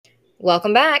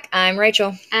Welcome back. I'm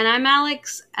Rachel. And I'm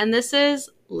Alex, and this is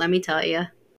Let Me Tell You.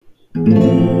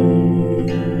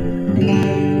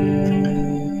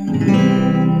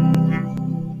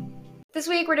 This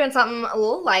week we're doing something a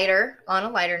little lighter, on a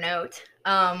lighter note.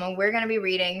 We're going to be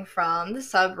reading from the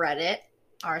subreddit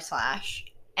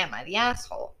r/Am I the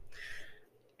Asshole?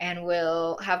 And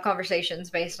we'll have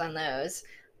conversations based on those.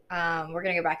 We're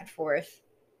going to go back and forth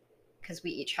because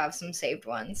we each have some saved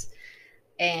ones.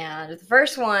 And the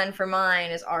first one for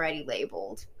mine is already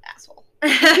labeled asshole.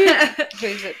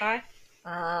 Who's it by?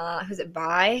 Who's it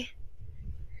by?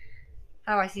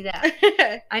 How do I see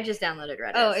that? I just downloaded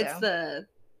Reddit. Oh, it's the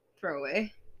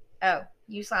throwaway. Oh,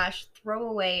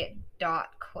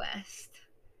 u/throwaway.quest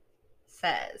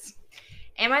says,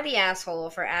 am I the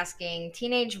asshole for asking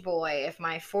teenage boy if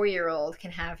my 4-year-old can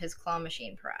have his claw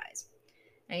machine prize?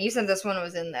 And you said this one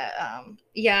was in the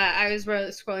Yeah, I was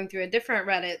scrolling through a different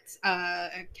Reddit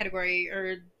category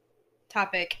or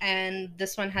topic, and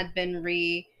this one had been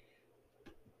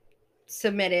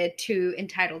submitted to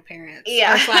entitled parents.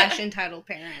 Yeah. / entitled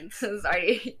parents.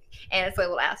 Sorry. And it's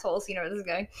labeled assholes, you know where this is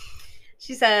going.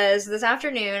 She says, this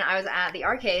afternoon I was at the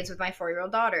arcades with my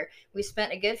 4-year-old daughter. We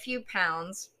spent a good few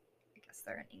pounds, I guess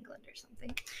they're in England or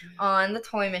something, on the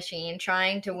toy machine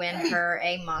trying to win her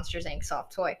a Monsters, Inc.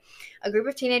 soft toy. A group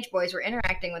of teenage boys were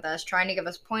interacting with us, trying to give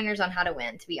us pointers on how to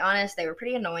win. To be honest, they were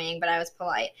pretty annoying, but I was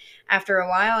polite. After a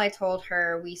while, I told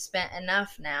her, we spent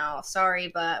enough now. Sorry,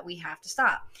 but we have to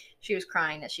stop. She was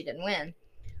crying that she didn't win.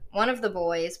 One of the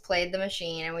boys played the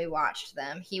machine and we watched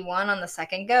them. He won on the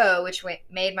second go, which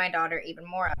made my daughter even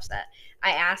more upset.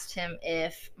 I asked him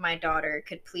if my daughter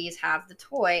could please have the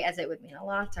toy, as it would mean a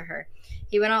lot to her.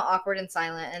 He went all awkward and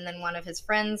silent, and then one of his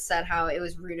friends said how it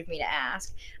was rude of me to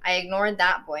ask. I ignored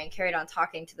that boy and carried on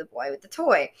talking to the boy with the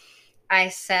toy. I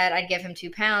said I'd give him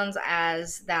 £2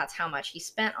 as that's how much he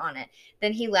spent on it.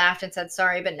 Then he laughed and said,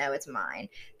 sorry, but no, it's mine.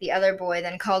 The other boy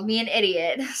then called me an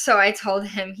idiot, so I told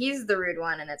him he's the rude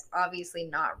one and it's obviously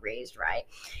not raised right.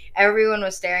 Everyone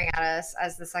was staring at us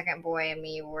as the second boy and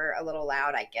me were a little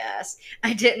loud, I guess.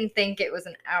 I didn't think it was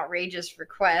an outrageous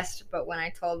request, but when I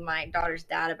told my daughter's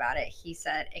dad about it, he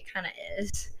said it kind of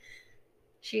is.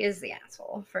 She is the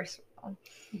asshole, first of all.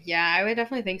 Yeah, I would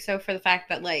definitely think so, for the fact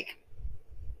that, like,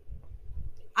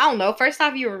 I don't know. First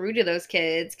off, you were rude to those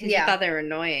kids because you thought they were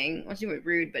annoying. Well, you were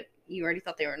rude, but you already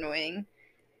thought they were annoying.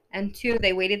 And two,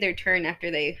 they waited their turn after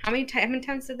they... How many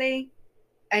times did they?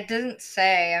 It doesn't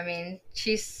say. I mean,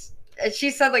 she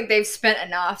said, like, they've spent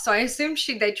enough. So I assume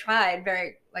they tried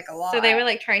a lot. So they were,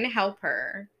 like, trying to help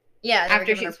her. Yeah.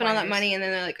 After she spent all that money, and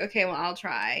then they're like, okay, well, I'll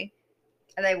try.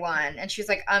 And they won. And she's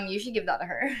like, you should give that to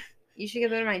her. You should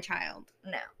give it to my child.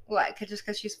 No. What? Just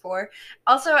because she's 4?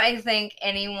 Also, I think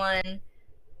anyone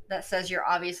that says you're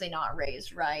obviously not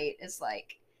raised right is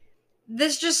like,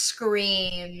 this just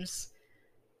screams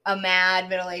a mad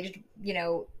middle-aged,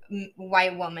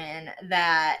 white woman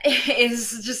that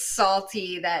is just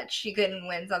salty that she couldn't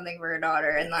win something for her daughter.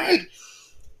 And like,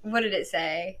 what did it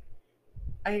say?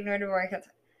 I ignored it before I kept.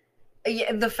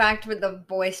 Yeah, the fact that the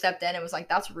boy stepped in and was like,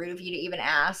 that's rude of you to even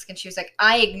ask. And she was like,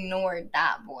 I ignored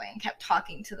that boy and kept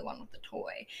talking to the one with the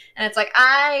toy. And it's like,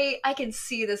 I can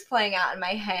see this playing out in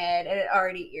my head and it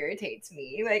already irritates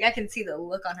me. Like, I can see the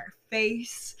look on her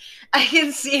face. I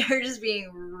can see her just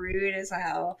being rude as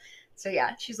hell. So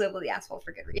yeah, she's labeled the asshole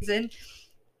for good reason.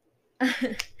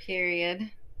 Period.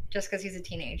 Just because he's a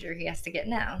teenager, he has to get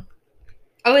now.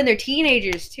 Oh, and they're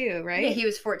teenagers too, right? Yeah, he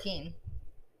was 14.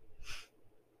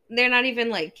 They're not even,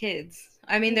 like, kids.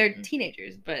 I mean, they're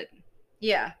teenagers, but...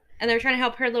 Yeah. And they're trying to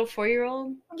help her little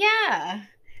 4-year-old? Yeah.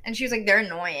 And she was like, they're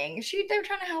annoying. They're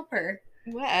trying to help her.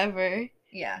 Whatever.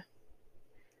 Yeah.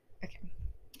 Okay.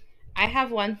 I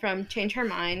have one from Change Her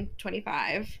Mind,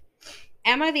 25.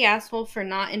 Am I the asshole for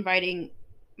not inviting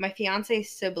my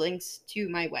fiance's siblings to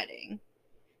my wedding?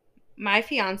 My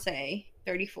fiance,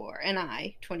 34, and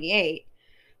I, 28,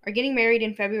 are getting married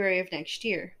in February of next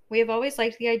year. We have always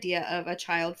liked the idea of a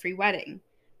child-free wedding,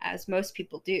 as most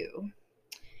people do,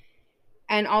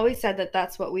 and always said that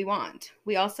that's what we want.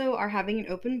 We also are having an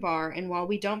open bar, and while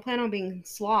we don't plan on being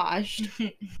sloshed,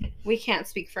 we can't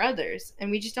speak for others, and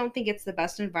we just don't think it's the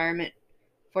best environment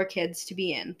for kids to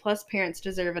be in. Plus, parents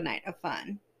deserve a night of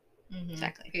fun. Mm-hmm.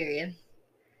 Exactly. Period.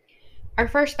 Our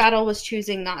first battle was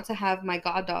choosing not to have my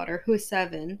goddaughter, who is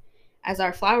 7, as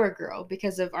our flower girl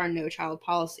because of our no-child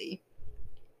policy.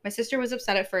 My sister was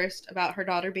upset at first about her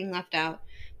daughter being left out,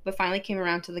 but finally came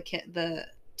around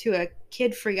to a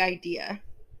kid-free idea.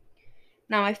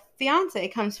 Now, my fiance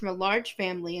comes from a large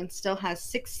family and still has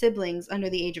 6 siblings under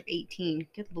the age of 18.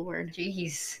 Good Lord.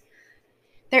 Jeez.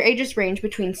 Their ages range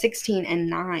between 16 and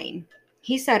 9.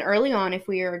 He said early on if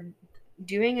we are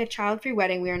doing a child-free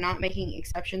wedding, we are not making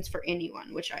exceptions for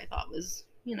anyone, which I thought was,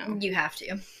 You have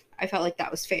to. I felt like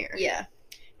that was fair. Yeah.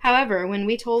 However, when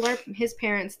we told his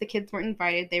parents the kids weren't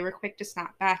invited, they were quick to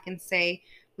snap back and say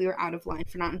we were out of line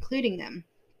for not including them.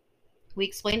 We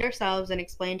explained ourselves and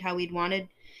explained how we'd wanted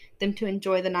them to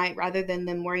enjoy the night rather than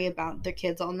them worry about their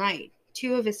kids all night.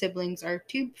 2 of his siblings are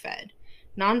tube-fed,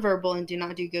 nonverbal, and do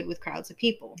not do good with crowds of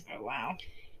people. Oh, wow.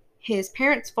 His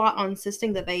parents fought on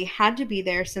insisting that they had to be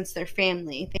there since they're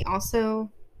family. They also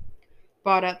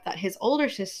brought up that his older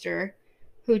sister,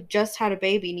 who just had a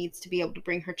baby, needs to be able to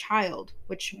bring her child,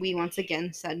 which we once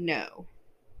again said no.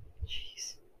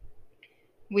 Jeez.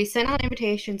 We sent out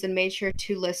invitations and made sure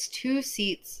to list 2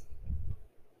 seats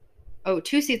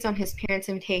on his parents'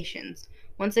 invitations.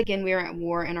 Once again, we are at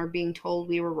war and are being told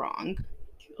we were wrong.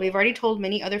 We've already told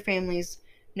many other families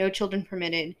no children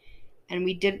permitted, and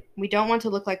we don't want to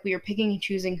look like we are picking and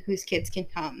choosing whose kids can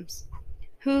come.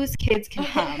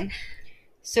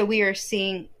 So we are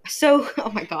seeing,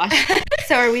 oh my gosh,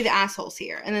 so are we the assholes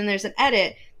here? And then there's an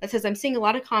edit that says, I'm seeing a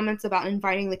lot of comments about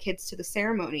inviting the kids to the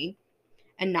ceremony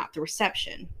and not the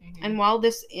reception. Mm-hmm.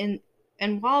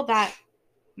 And while that,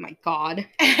 my God,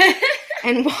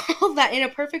 and while that in a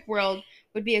perfect world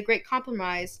would be a great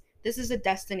compromise, this is a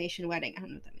destination wedding. I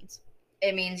don't know what that means.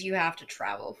 It means you have to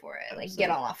travel for it. Like, get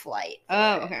on a flight.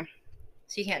 Oh, okay.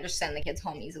 So you can't just send the kids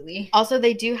home easily. Also,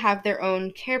 they do have their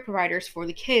own care providers for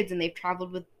the kids, and they've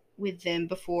traveled with them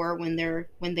before when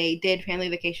they did family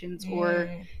vacations, or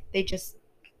they just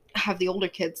have the older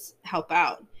kids help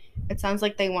out. It sounds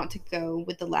like they want to go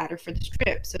with the latter for this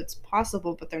trip, so it's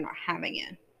possible, but they're not having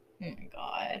it. Oh my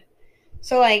God.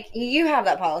 So, like, you have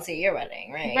that policy at your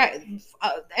wedding, right? Right.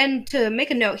 And to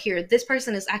make a note here, this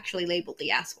person is actually labeled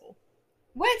the asshole.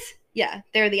 What? Yeah,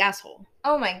 they're the asshole.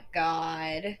 Oh my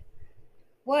God.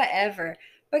 Whatever.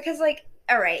 Because, like,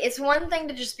 all right, it's one thing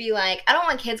to just be like, I don't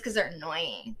want kids because they're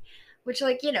annoying. Which,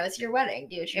 like, it's your wedding.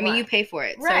 Do what you want. You pay for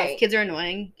it. Right. So if kids are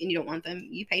annoying and you don't want them,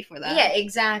 you pay for that. Yeah,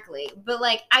 exactly. But,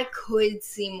 like, I could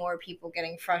see more people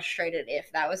getting frustrated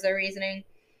if that was their reasoning.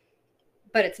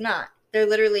 But it's not. They're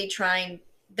literally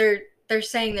they're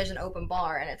saying there's an open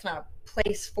bar and it's not a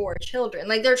place for children.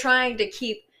 Like, they're trying to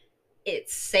keep it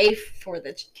safe for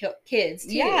the kids,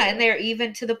 too. Yeah, and they're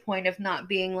even to the point of not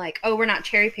being like, oh, we're not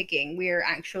cherry picking. We're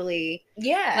actually,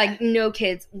 like, no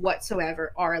kids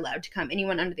whatsoever are allowed to come.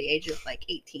 Anyone under the age of, like,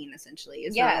 18, essentially,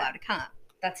 is not allowed to come.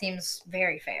 That seems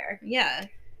very fair. Yeah.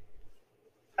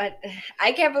 But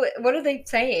I can't believe, what are they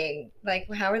saying?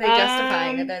 Like, how are they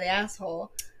justifying that they're the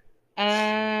asshole?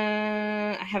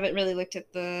 I haven't really looked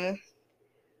at the...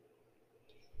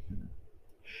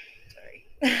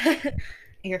 Sorry.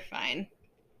 You're fine.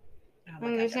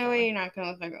 There's no way you're not going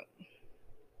to look like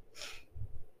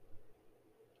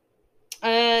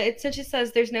it essentially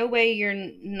says there's no way you're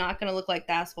not going to look like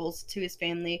the assholes to his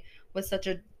family with such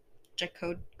a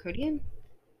draconian?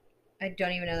 I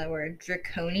don't even know that word.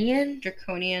 Draconian?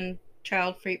 Draconian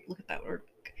child-free. Look at that word.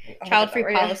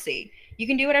 Child-free policy. You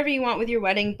can do whatever you want with your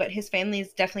wedding, but his family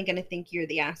is definitely going to think you're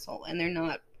the asshole, and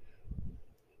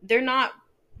they're not,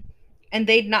 and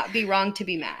they'd not be wrong to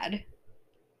be mad.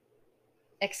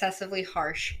 Excessively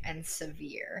harsh and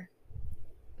severe.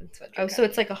 So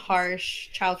it's like a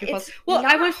harsh child-free policy. Well,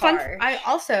 I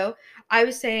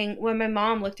was saying when my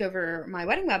mom looked over my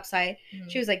wedding website,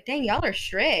 she was like, "Dang, y'all are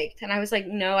strict," and I was like,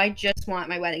 "No, I just want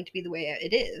my wedding to be the way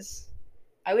it is."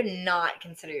 I would not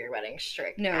consider your wedding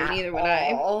strict. No, neither would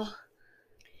I.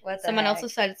 Someone also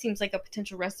said it seems like a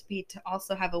potential recipe to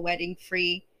also have a wedding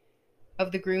free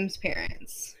of the groom's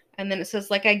parents, and then it says,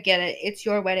 like, I get it, it's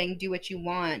your wedding, do what you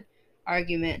want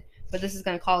argument, but this is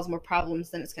going to cause more problems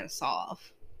than it's going to solve.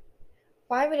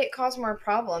 Why would it cause more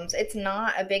problems? It's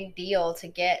not a big deal to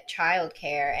get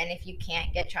childcare, and if you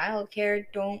can't get childcare,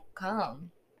 don't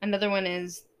come. Another one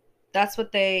is,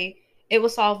 it will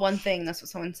solve one thing. That's what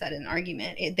someone said in an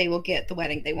argument. They will get the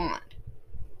wedding they want.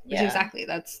 Which exactly,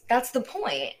 that's the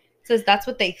point. It says that's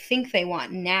what they think they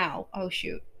want now. Oh,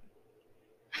 shoot.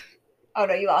 Oh,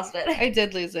 no, you lost it. I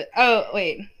did lose it. Oh,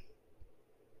 wait.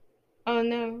 Oh,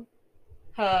 no.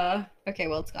 Okay,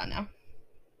 well, it's gone now.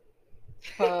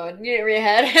 Oh, you didn't read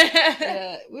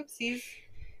ahead. Whoopsies.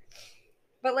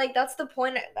 But, like, that's the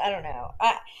point. I don't know.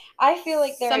 I feel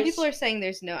like some people are saying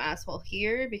there's no asshole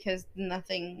here because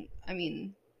nothing, I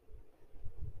mean,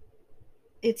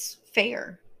 it's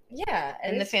fair. Yeah,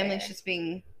 and the family's just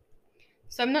being...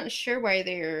 So I'm not sure why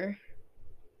they're...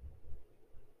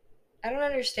 I don't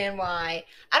understand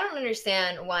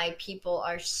why people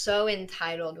are so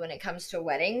entitled when it comes to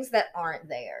weddings that aren't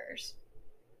theirs.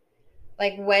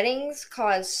 Like, weddings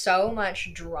cause so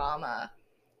much drama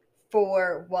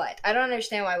For what? I don't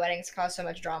understand why weddings cause so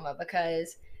much drama,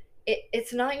 because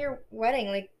it's not your wedding.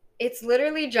 Like, it's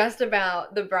literally just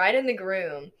about the bride and the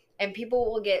groom, and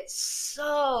people will get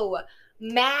so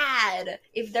mad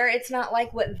if it's not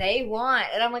like what they want.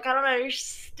 And I'm like, I don't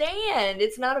understand.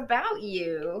 It's not about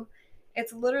you.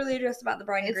 It's literally just about the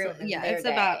bride and groom and their it's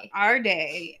day. about our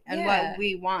day and Yeah. what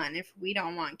we want. If we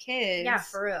don't want kids, Yeah,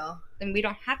 for real. then we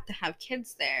don't have to have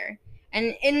kids there.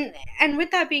 And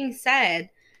with that being said,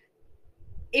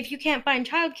 if you can't find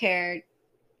childcare,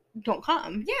 don't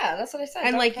come. Yeah, that's what I said.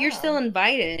 And Don't like you're come. still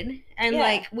invited, and Yeah.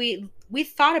 like we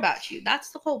thought about you.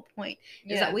 That's the whole point.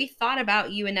 Is Yeah. that we thought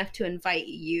about you enough to invite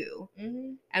you.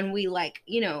 Mhm. And we like,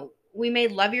 you know, we may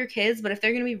love your kids, but if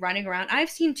they're gonna be running around, I've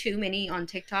seen too many on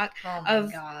TikTok Oh my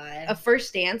of God. a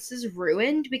first dance is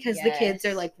ruined because the kids are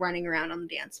Yes. like running around on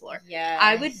the dance floor. Yeah.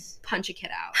 I would punch a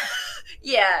kid out.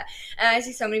 Yeah, and I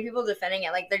see so many people defending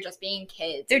it like they're just being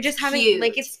kids. They're It's just having cute.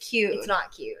 like it's cute. It's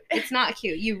not cute. It's not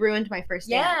cute. You ruined my first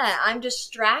dance. Yeah, I'm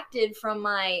distracted from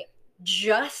my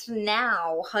just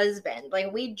now husband.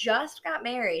 Like, we just got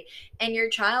married, and your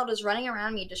child is running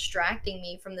around me, distracting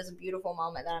me from this beautiful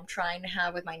moment that I'm trying to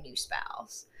have with my new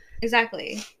spouse.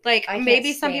 Exactly. Like, I can't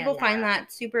maybe some stand people find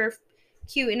that super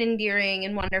cute and endearing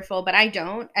and wonderful, but I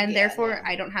don't, and Yeah, therefore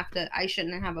no. I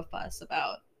shouldn't have a fuss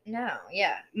about No,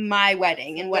 yeah. my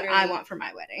wedding and what I Literally- want for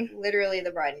my wedding. Literally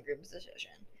the bride and groom's decision.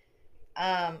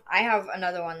 I have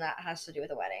another one that has to do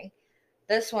with a wedding.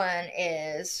 This one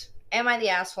is, am I the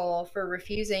asshole for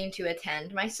refusing to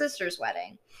attend my sister's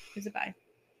wedding? Who's it by?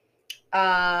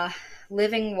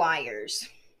 Living Wires.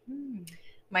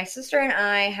 My sister and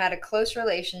I had a close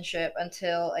relationship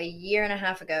until a year and a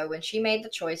half ago when she made the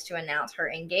choice to announce her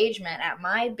engagement at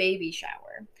my baby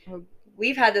shower. Oh.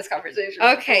 We've had this conversation.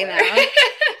 Okay, before. now.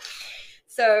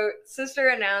 So, sister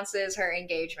announces her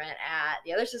engagement at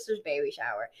the other sister's baby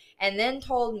shower, and then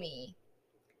told me,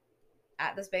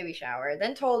 at this baby shower,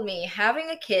 having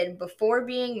a kid before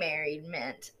being married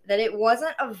meant that it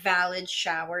wasn't a valid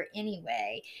shower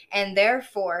anyway, and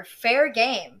therefore fair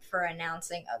game for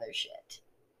announcing other shit.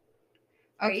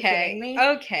 Are you kidding me?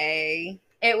 Okay.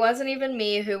 It wasn't even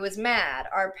me who was mad.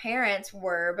 Our parents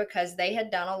were, because they had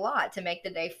done a lot to make the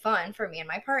day fun for me and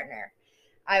my partner.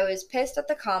 I was pissed at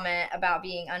the comment about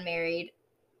being unmarried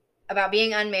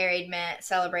meant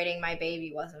celebrating my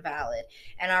baby wasn't valid,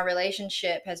 and our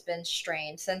relationship has been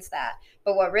strained since that.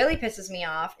 But what really pisses me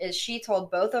off is she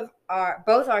told both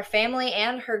our family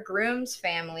and her groom's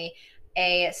family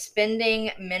a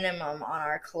spending minimum on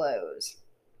our clothes.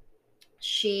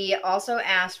 She also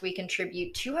asked we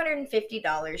contribute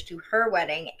 $250 to her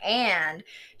wedding, and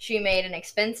she made an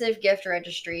expensive gift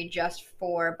registry just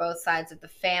for both sides of the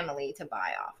family to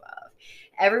buy off of.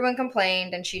 Everyone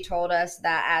complained, and she told us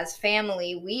that as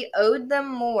family, we owed them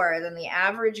more than the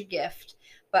average gift,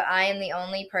 but I am the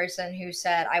only person who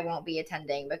said I won't be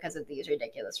attending because of these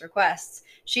ridiculous requests.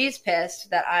 She's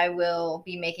pissed that I will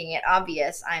be making it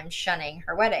obvious I'm shunning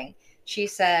her wedding. She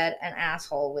said an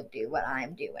asshole would do what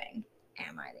I'm doing.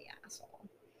 Am I the asshole?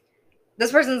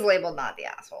 This person's labeled not the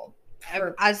asshole.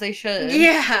 As they should.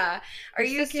 Yeah. Are Her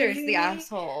you sister's kidding the me?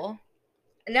 asshole.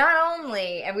 Not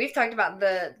only, and we've talked about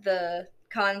the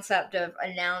concept of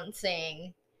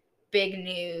announcing big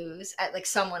news at like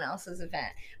someone else's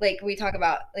event. Like, we talk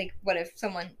about, like, what if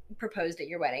someone proposed at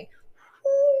your wedding?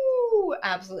 Ooh,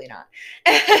 absolutely not.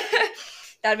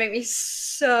 That'd make me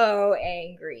so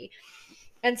angry.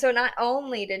 And so not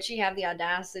only did she have the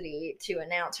audacity to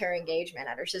announce her engagement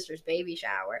at her sister's baby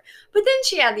shower, but then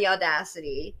she had the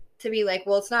audacity to be like,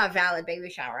 well, it's not a valid baby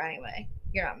shower anyway.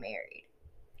 You're not married.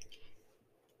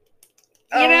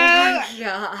 You know, my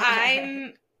God.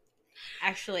 I'm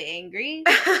actually angry.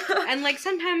 And like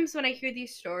sometimes when I hear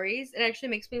these stories, it actually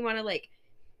makes me want to like,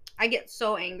 I get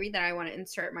so angry that I want to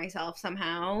insert myself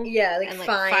somehow. Yeah, like, and, like,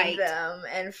 find fight. them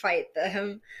and fight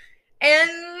them. And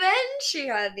then she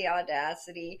had the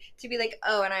audacity to be like,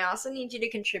 oh, and I also need you to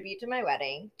contribute to my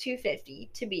wedding,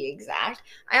 $250 to be exact.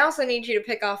 I also need you to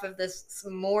pick off of this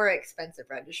more expensive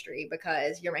registry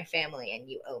because you're my family and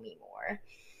you owe me more.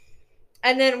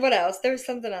 And then what else? There was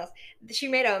something else. She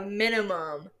made a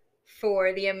minimum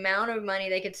for the amount of money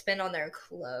they could spend on their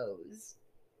clothes.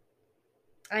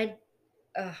 Oh my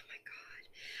God.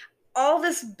 All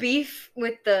this beef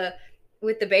with the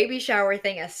baby shower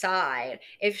thing aside,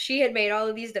 if she had made all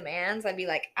of these demands, I'd be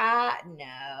like,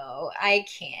 no, I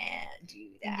can't do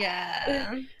that.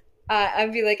 Yeah.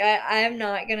 I'd be like, I'm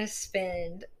not gonna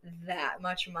spend that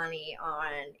much money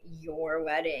on your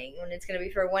wedding when it's gonna be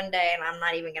for one day and I'm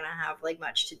not even gonna have like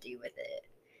much to do with it.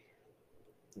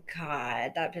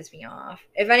 God, that pissed me off.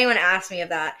 If anyone asked me of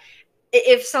that,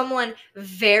 if someone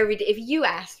if you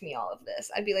asked me all of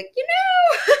this, I'd be like,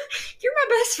 you're my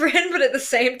best friend, but at the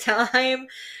same time,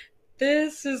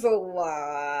 this is a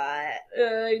lot.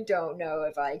 I don't know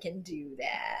if I can do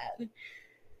that.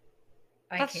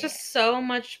 That's just so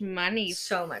much money.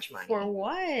 So much money. For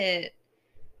what?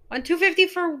 $250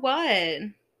 for what?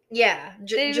 Yeah,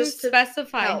 they just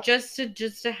specify help. just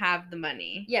to have the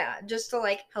money. Yeah, just to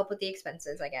like help with the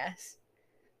expenses, I guess.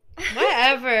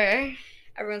 Whatever.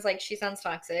 Everyone's like, she sounds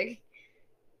toxic.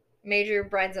 Major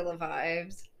Bridezilla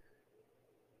vibes.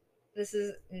 This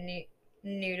is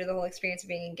new to the whole experience of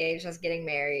being engaged, us getting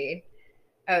married.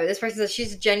 Oh, this person says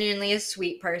she's genuinely a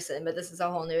sweet person, but this is a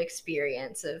whole new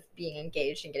experience of being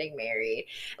engaged and getting married.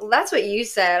 Well, that's what you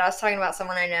said. I was talking about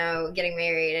someone I know getting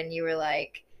married, and you were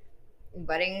like,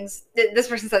 weddings. This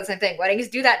person said the same thing. Weddings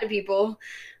do that to people.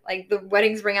 Like, the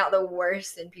weddings bring out the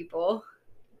worst in people.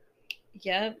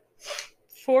 Yep.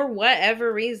 For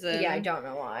whatever reason. Yeah, I don't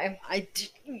know why.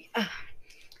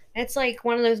 It's like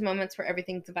one of those moments where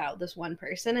everything's about this one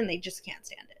person and they just can't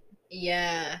stand it.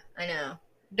 Yeah, I know.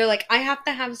 They're like, I have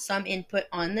to have some input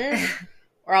on this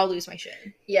or I'll lose my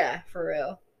shit. Yeah, for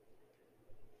real.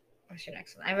 What's your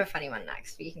next one? I have a funny one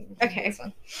next. You can okay. This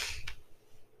one.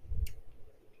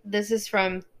 This is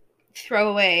from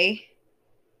RA.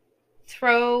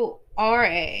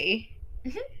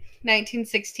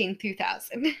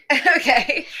 1916-2000.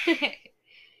 Okay.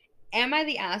 Am I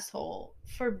the asshole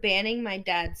for banning my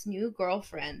dad's new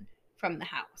girlfriend from the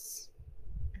house?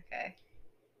 Okay.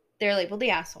 They're labeled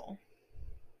the asshole.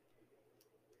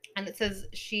 And it says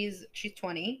she's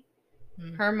 20.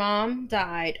 Mm-hmm. Her mom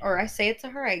died, or I say it to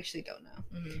her, I actually don't know.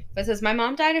 Mm-hmm. But it says, my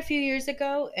mom died a few years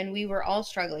ago and we were all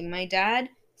struggling. My dad,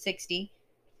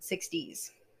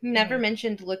 60s. Never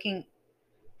mentioned looking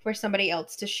for somebody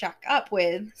else to shack up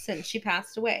with since she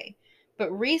passed away.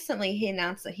 But recently he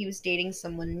announced that he was dating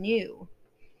someone new.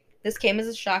 This came as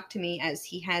a shock to me as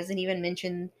he hasn't even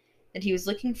mentioned that he was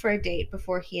looking for a date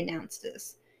before he announced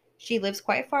this. She lives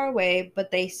quite far away,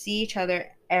 but they see each other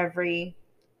every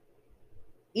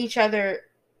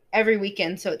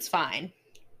weekend, so it's fine.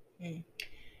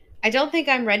 I don't think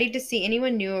I'm ready to see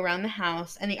anyone new around the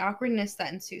house and the awkwardness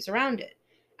that ensues around it.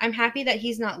 I'm happy that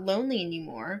he's not lonely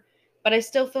anymore, but I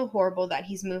still feel horrible that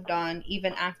he's moved on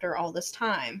even after all this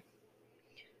time.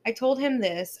 I told him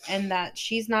this and that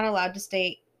she's not allowed to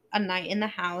stay a night in the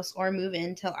house or move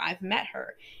in till I've met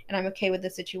her, and I'm okay with the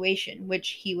situation, which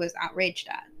he was outraged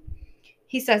at.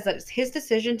 He says that it's his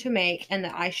decision to make and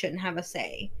that I shouldn't have a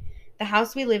say. The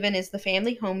house we live in is the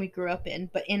family home we grew up in,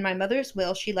 but in my mother's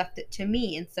will, she left it to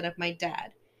me instead of my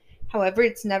dad. However,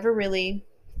 it's never really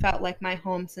felt like my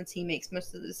home since he makes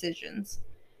most of the decisions.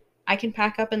 I can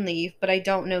pack up and leave, but I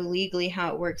don't know legally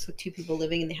how it works with two people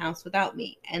living in the house without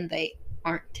me, and they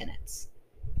aren't tenants.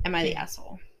 Am I the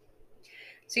asshole?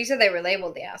 So you said they were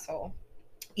labeled the asshole?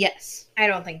 Yes. I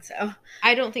don't think so.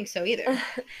 I don't think so either.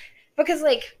 Because,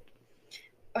 like,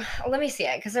 let me see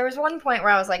it. Because there was one point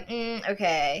where I was like,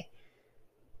 okay.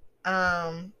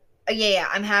 Yeah,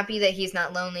 I'm happy that he's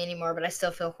not lonely anymore, but I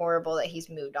still feel horrible that he's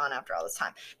moved on after all this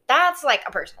time. That's, like,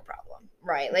 a personal problem,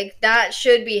 right? Like, that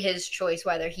should be his choice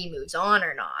whether he moves on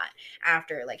or not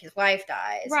after, like, his wife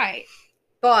dies. Right.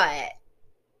 But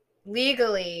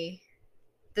legally,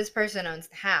 this person owns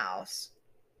the house.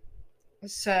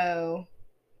 So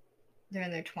they're in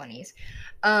their 20s.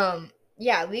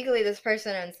 Yeah, legally this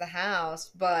person owns the house,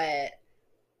 but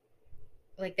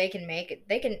like they can make it.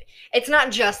 It's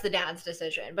not just the dad's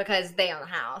decision because they own the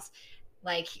house.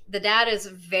 Like the dad is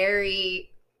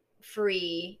very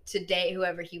free to date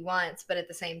whoever he wants, but at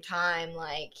the same time,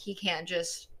 like he can't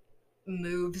just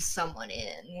move someone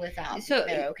in without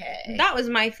they're okay. That was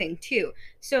my thing too.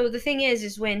 So the thing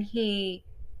is when he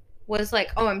was like,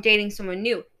 oh, I'm dating someone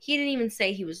new, he didn't even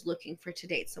say he was looking to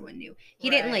date someone new. He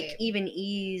didn't like even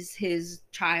ease his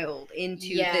child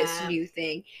into this new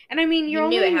thing. And I mean, you're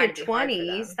only in your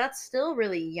 20s. That's still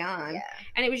really young. Yeah.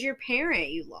 And it was your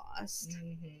parent you lost.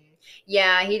 Mm-hmm.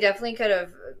 Yeah, he definitely could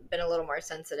have been a little more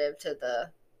sensitive to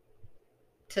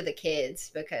the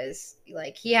kids because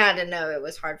like he had to know it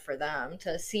was hard for them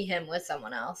to see him with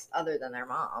someone else other than their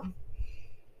mom.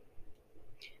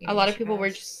 A lot of people were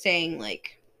just saying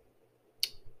like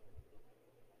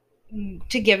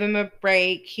to give him a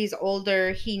break. He's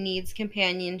older. He needs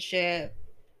companionship.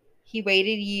 He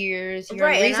waited years. You're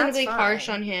reasonably harsh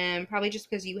on him, probably just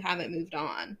because you haven't moved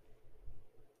on.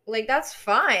 Like, that's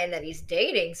fine that he's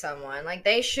dating someone. Like,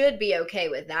 they should be okay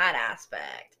with that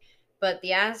aspect. But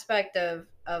the aspect of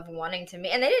wanting to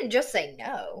meet... And they didn't just say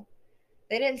no.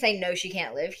 They didn't say, no, she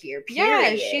can't live here, period.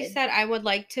 Yeah, she said, I would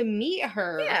like to meet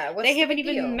her. Yeah, they haven't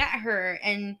even met her,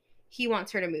 and he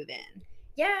wants her to move in.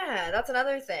 Yeah, that's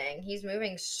another thing. He's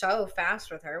moving so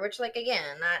fast with her, which, like,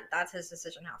 again, that's his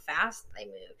decision how fast they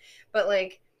move. But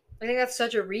like, I think that's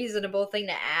such a reasonable thing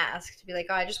to ask, to be like,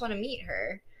 oh, I just want to meet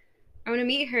her I want to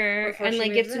meet her before and she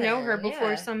like moves get to know her in. before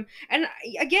Yeah, some. And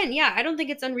again, yeah, I don't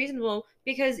think it's unreasonable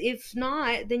because if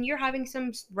not, then you're having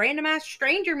some random ass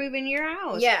stranger move in your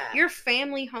house, yeah, your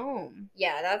family home.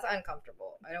 yeah. That's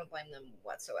uncomfortable. I don't blame them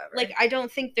whatsoever. Like I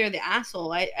don't think they're the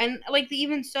asshole. And like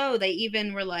even so, they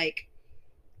even were like,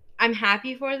 I'm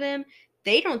happy for them.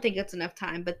 They don't think it's enough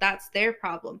time, but that's their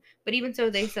problem. But even so,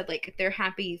 they said like they're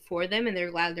happy for them and they're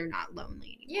glad they're not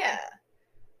lonely anymore. Yeah.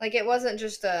 Like, it wasn't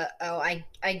just a, oh,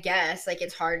 I guess, like,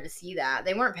 it's hard to see that.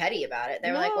 They weren't petty about it.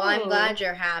 They were like, well, I'm No. glad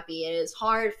you're happy. It is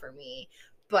hard for me,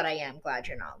 but I am glad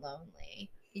you're not lonely.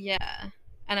 Yeah.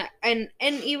 And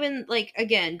even like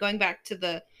again, going back to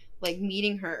the like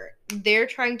meeting her, they're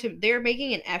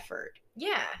making an effort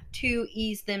Yeah. to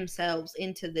ease themselves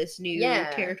into this new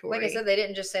Yeah. territory. Like I said, they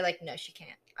didn't just say, like, no, she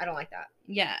can't. I don't like that.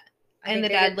 Yeah. I And think the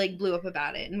they dad did- like blew up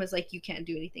about it and was like, you can't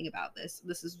do anything about this.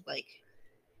 This is like,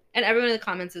 and everyone in the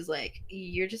comments is like,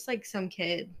 you're just like some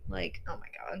kid. Like, oh my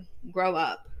God. grow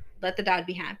up. Let the dad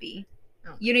be happy.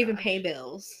 Oh You my don't even gosh. pay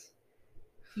bills.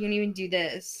 You don't even do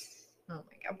this. Oh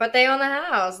my God. But they own the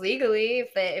house legally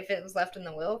if it was left in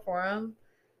the will for them.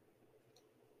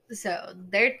 So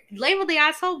they're labeled the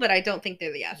asshole, but I don't think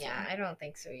they're the asshole. Yeah, I don't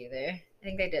think so either. I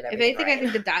think they did If everything anything, right. I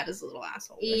think the dad is a little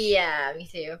asshole. Yeah, me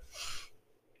too.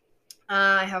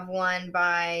 I have one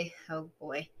by, oh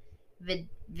boy,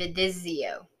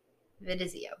 Vidizio.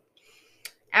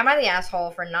 Am I the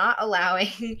asshole for not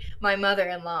allowing my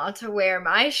mother-in-law to wear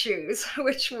my shoes,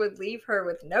 which would leave her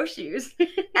with no shoes,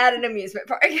 at an amusement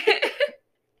park?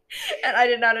 And I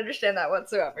did not understand that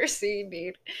whatsoever. See,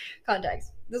 need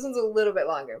context. This one's a little bit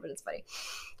longer, but it's funny.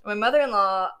 My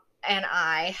mother-in-law and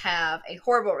I have a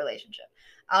horrible relationship.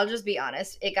 I'll just be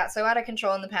honest. It got so out of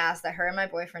control in the past that her and my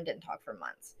boyfriend didn't talk for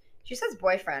months. She says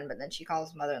boyfriend, but then she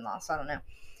calls mother-in-law, so I don't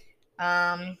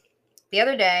know. The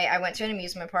other day, I went to an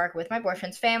amusement park with my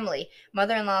boyfriend's family.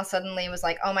 Mother-in-law suddenly was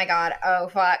like, oh my God, oh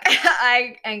fuck.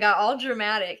 And got all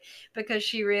dramatic because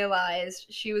she realized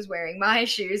she was wearing my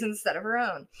shoes instead of her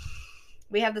own.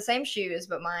 We have the same shoes,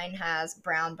 but mine has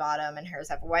brown bottom and hers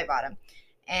have a white bottom.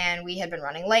 And we had been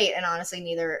running late, and honestly,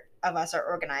 neither of us are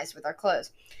organized with our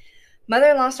clothes.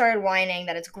 Mother-in-law started whining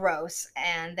that it's gross,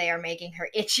 and they are making her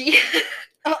itchy.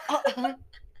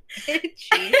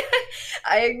 Itchy.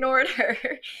 I ignored her.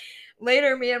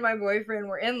 Later, me and my boyfriend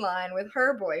were in line with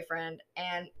her boyfriend,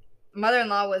 and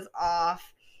mother-in-law was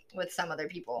off with some other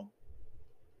people.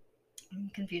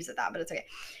 I'm confused at that, but it's okay.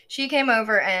 She came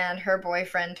over and her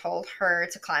boyfriend told her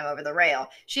to climb over the rail.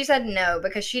 She said no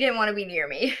because she didn't want to be near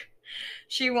me.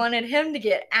 She wanted him to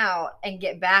get out and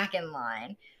get back in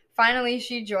line. Finally,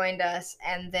 she joined us,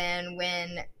 and then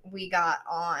when we got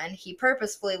on, he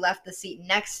purposefully left the seat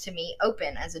next to me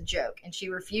open as a joke, and she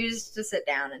refused to sit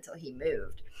down until he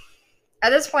moved. At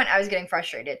this point, I was getting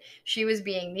frustrated. She was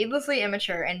being needlessly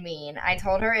immature and mean. I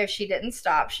told her if she didn't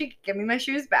stop, she could give me my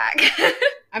shoes back.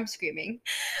 I'm screaming.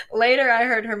 Later, I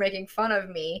heard her making fun of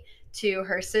me to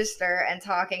her sister and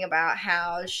talking about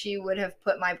how she would have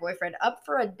put my boyfriend up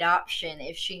for adoption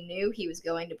if she knew he was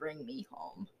going to bring me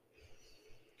home.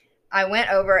 I went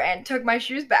over and took my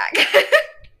shoes back.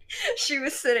 She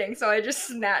was sitting, so I just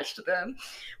snatched them.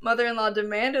 Mother-in-law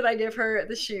demanded I give her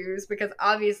the shoes because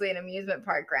obviously an amusement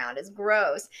park ground is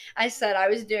gross. I said I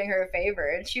was doing her a favor,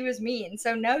 and she was mean,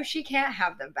 so no, she can't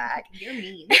have them back. You're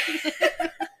mean.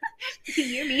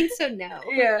 You're mean, so no.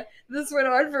 Yeah, this went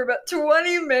on for about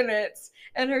 20 minutes,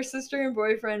 and her sister and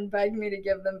boyfriend begged me to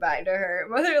give them back to her.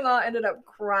 Mother-in-law ended up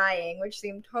crying, which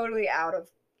seemed totally out of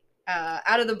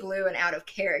the blue and out of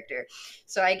character.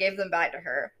 So I gave them back to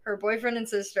her. Her boyfriend and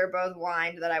sister both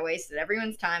whined that I wasted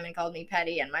everyone's time and called me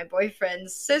petty, and my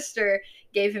boyfriend's sister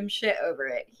gave him shit over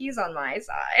it. He's on my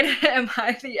side. Am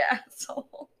I the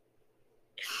asshole?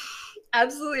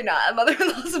 Absolutely not.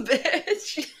 Mother-in-law's a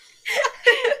bitch.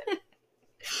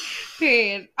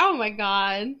 Period. Oh my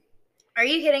God. Are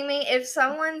you kidding me? If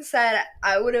someone said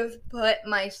I would have put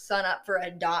my son up for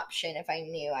adoption if I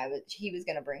knew he was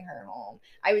gonna bring her home,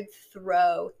 I would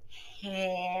throw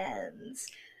hands.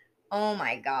 Oh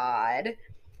my God,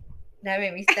 that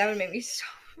would make me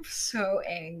so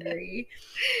angry.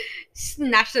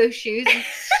 Snatched those shoes. And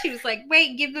she was like,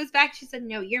 "Wait, give those back." She said,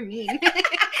 "No, you're mean."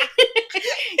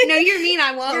 No, you're mean.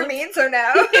 I won't. You're mean, so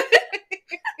no.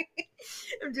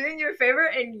 I'm doing you a favor,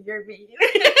 and you're mean.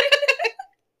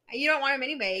 You don't want him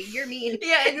anyway. You're mean.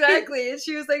 Yeah, exactly. And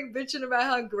she was like bitching about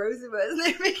how gross it was.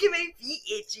 They're making my feet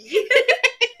itchy.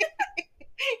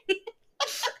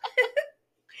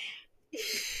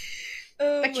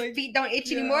 Oh, The bet your feet don't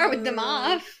itch anymore with them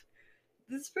off.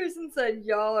 This person said,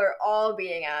 y'all are all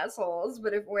being assholes,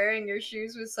 but if wearing your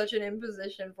shoes was such an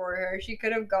imposition for her, she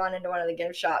could have gone into one of the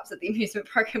gift shops at the amusement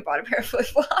park and bought a pair of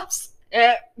flip-flops.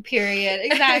 Period.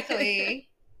 Exactly.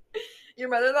 Your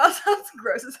mother-in-law sounds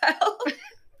gross as hell.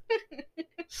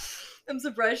 I'm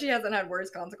surprised she hasn't had worse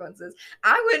consequences.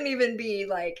 I wouldn't even be,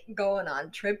 like, going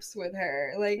on trips with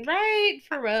her. Like, right,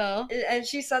 for real. And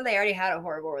she said they already had a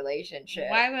horrible relationship.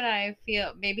 Why would I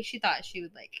feel... Maybe she thought she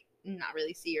would, like, not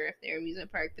really see her if they were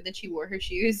amusement park, but then she wore her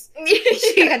shoes.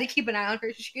 She had to keep an eye on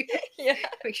her shoes. Yeah.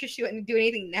 Make sure she wouldn't do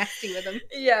anything nasty with them.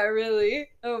 Yeah, really.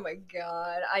 Oh my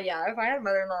god. Yeah, if I had a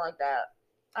mother-in-law like that,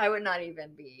 I would not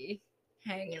even be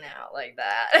hanging out like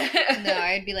that. No,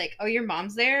 I'd be like, oh, your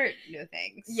mom's there? No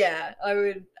thanks. Yeah,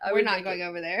 We're not going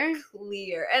over there.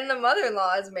 Clear. And the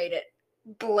mother-in-law has made it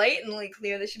blatantly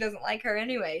clear that she doesn't like her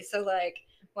anyway. So, like,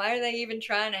 why are they even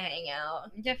trying to hang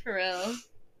out? Yeah, for real.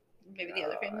 Maybe the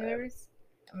other family members.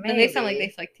 Maybe. Then they sound like they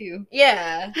suck too.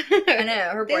 Yeah. I know.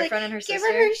 Her They're boyfriend like, and her sister.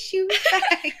 Give her her shoes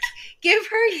back. Give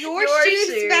her your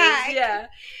shoes back. Yeah.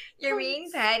 You're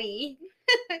being petty.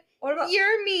 What about...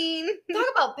 You're mean. Talk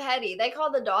about petty. They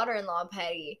call the daughter-in-law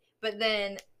petty. But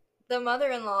then the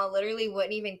mother-in-law literally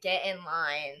wouldn't even get in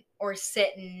line or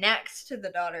sit next to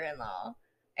the daughter-in-law.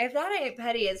 If that ain't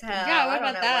petty as hell, yeah, what I don't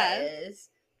about know that? what is.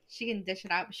 She can dish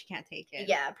it out, but she can't take it.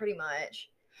 Yeah, pretty much.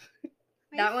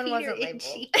 My That one feet wasn't are labeled.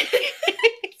 itchy.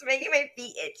 It's making my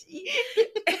feet itchy.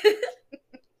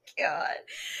 God.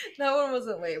 That one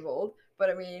wasn't labeled. But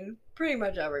I mean, pretty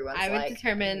much everyone's I would like,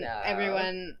 determine no.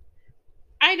 everyone.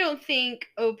 I don't think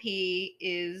OP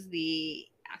is the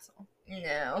asshole.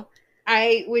 No.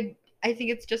 I think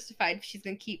it's justified if she's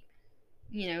gonna keep,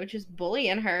 just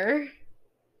bullying her.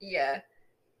 Yeah.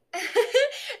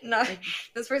 No,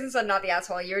 this person said, not the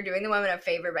asshole. You're doing the women a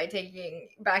favor by taking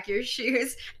back your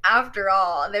shoes. After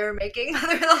all, they were making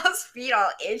mother-in-law's feet all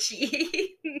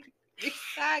itchy.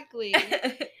 Exactly.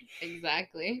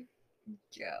 Exactly.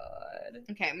 God.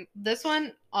 Okay, this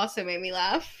one also made me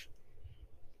laugh.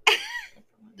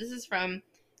 This is from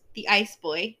the Ice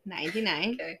Boy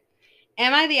 99. Okay.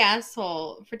 Am I the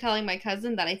asshole for telling my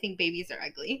cousin that I think babies are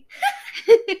ugly?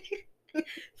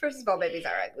 First of all, babies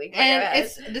are ugly. And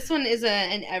this one is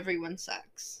an everyone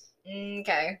sucks.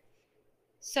 Okay.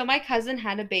 So my cousin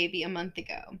had a baby a month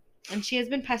ago, and she has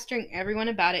been pestering everyone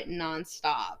about it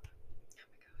nonstop.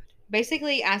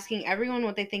 Basically asking everyone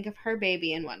what they think of her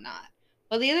baby and whatnot.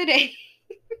 Well, the other day,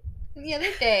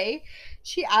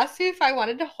 she asked me if I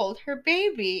wanted to hold her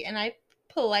baby, and I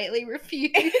politely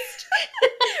refused.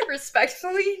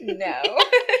 Respectfully, no.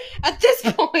 At this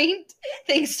point,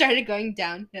 things started going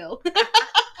downhill.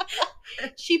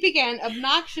 She began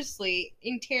obnoxiously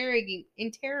interrogating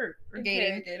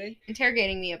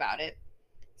me about it.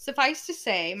 Suffice to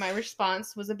say, my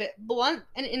response was a bit blunt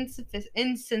and insufficient.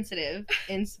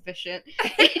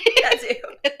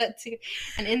 That too.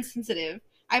 And insensitive.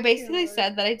 I basically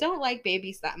said that I don't like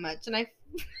babies that much, and I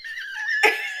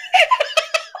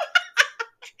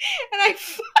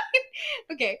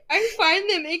find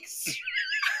them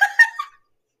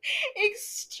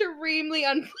extremely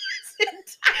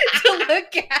unpleasant to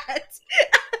look at.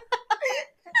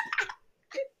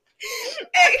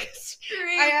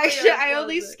 I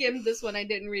only skimmed this one. I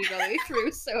didn't read it all the way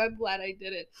through, so I'm glad I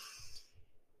did it.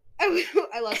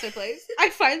 I lost my place. I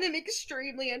find them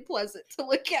extremely unpleasant to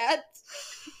look at.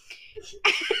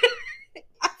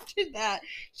 After that,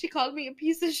 she called me a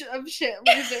piece of shit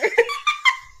loser.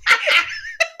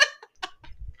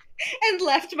 And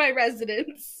left my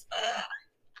residence.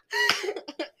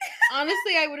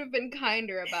 Honestly, I would have been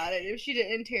kinder about it if she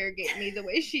didn't interrogate me the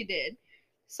way she did.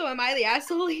 So am I the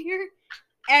asshole here?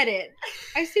 Edit.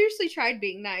 I seriously tried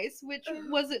being nice, which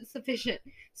wasn't sufficient.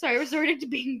 So I resorted to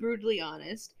being brutally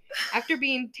honest. After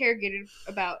being interrogated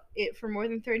about it for more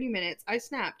than 30 minutes, I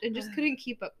snapped and just couldn't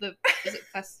keep up the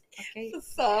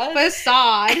facade.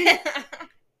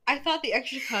 I thought the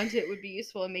extra content would be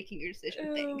useful in making your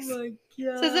decision. Thanks. Oh my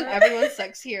god. Says that everyone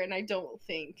sucks here, and I don't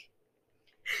think.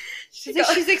 She says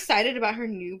she's excited about her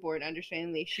newborn,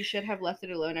 understandably. She should have left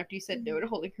it alone after you said no to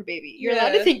holding her baby. You're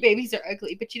allowed to think babies are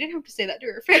ugly, but you didn't have to say that to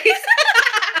her face.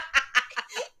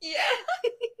 Yeah.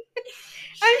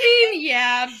 I mean,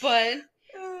 yeah, but...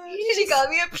 She called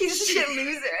me a piece of shit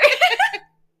loser.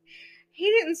 He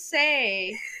didn't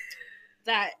say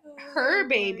that her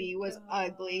baby was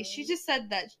ugly. She just said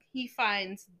that he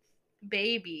finds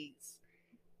babies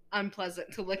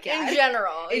unpleasant to look at. In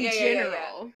general.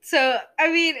 Yeah. So,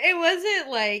 I mean, it wasn't,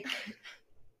 like,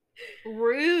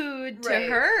 rude to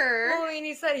her. Well, I mean,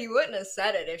 he said he wouldn't have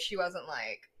said it if she wasn't,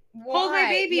 like, Hold my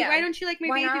baby. Yeah. Why don't you like my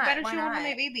Why baby? not? Why don't Why you hold not?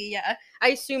 my baby? Yeah. I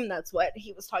assume that's what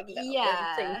he was talking about.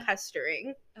 Yeah. Saying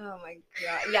pestering. Oh my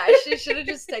god. Yeah, she should have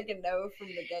just taken no from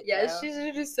the get-go. Yeah, she should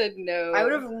have just said no. I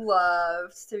would have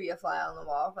loved to be a fly on the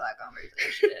wall for that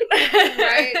conversation.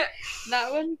 Right?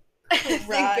 That one? I think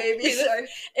Right. babies are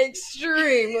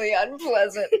extremely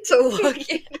unpleasant to look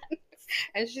at.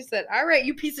 And she said, all right,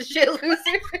 you piece of shit loser.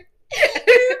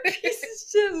 You piece of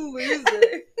shit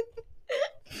loser.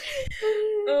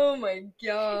 Oh my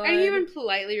god. And he even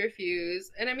politely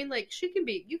refused. And I mean, like, you can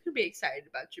be excited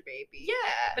about your baby.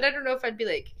 Yeah. But I don't know if I'd be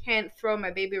like, can't throw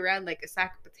my baby around like a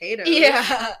sack of potatoes.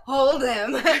 Yeah. Hold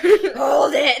him.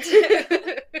 Hold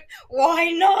it.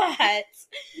 Why not?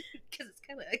 Because it's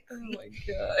kind of like, Oh my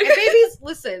god. and babies,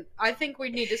 listen, I think we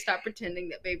need to stop pretending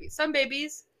that some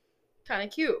babies, kind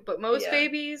of cute, but most Yeah.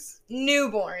 babies,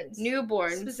 Newborns,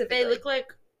 they look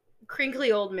like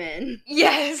crinkly old men.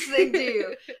 Yes, they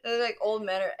do. They're like old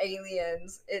men or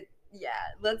aliens.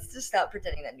 Let's just stop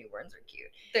pretending that newborns are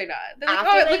cute. They're not. They're like, After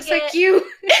oh, it they looks like you.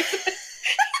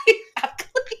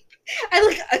 Ugly. I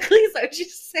look ugly, is that what you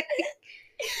say?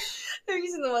 Have you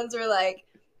seen the ones where like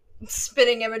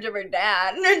spitting image of her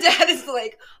dad, and her dad is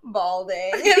like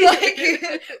balding and like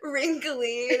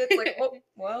wrinkly, and it's like, oh,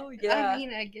 well, yeah, I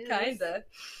mean, I guess. kinda.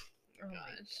 Oh my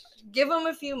gosh. Give them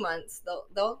a few months;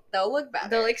 they'll look better.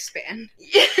 They'll expand.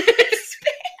 Yeah.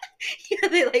 Yeah,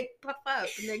 they like puff up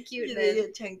and they're cute. Yeah, Then they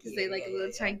get chunky. because they like a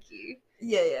little chunky.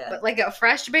 Yeah. But like a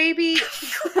fresh baby,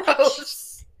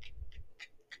 gross.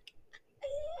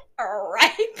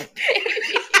 Alright.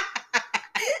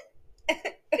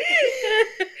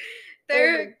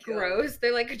 They're Oh my God. gross.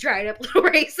 They're like dried up little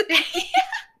raisins.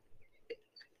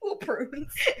 Little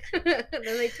prunes. And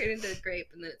then they turn into a grape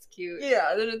and then it's cute.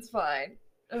 Yeah, then it's fine.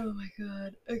 Oh my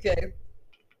god. Okay.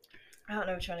 I don't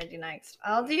know which one to do next.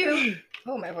 I'll do.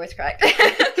 Oh, my voice cracked.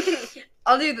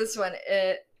 I'll do this one.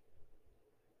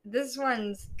 This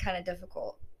one's kind of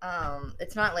difficult.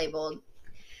 It's not labeled.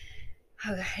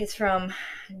 Okay, it's from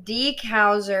D.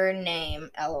 Cowser name.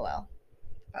 LOL.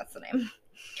 That's the name.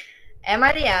 Am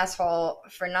I the asshole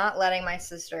for not letting my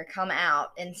sister come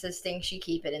out, insisting she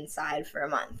keep it inside for a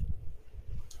month?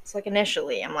 It's like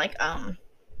initially, I'm like,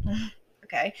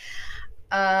 okay.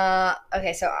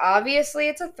 Okay, so obviously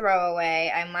it's a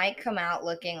throwaway. I might come out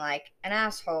looking like an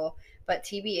asshole, but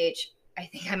TBH, I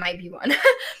think I might be one.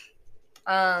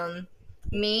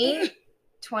 Me,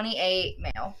 28,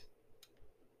 male.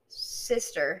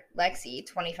 Sister, Lexi,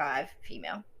 25,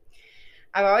 female.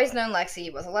 I've always known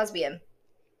Lexi was a lesbian.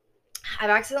 I've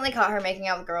accidentally caught her making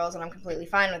out with girls, and I'm completely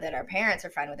fine with it. Our parents are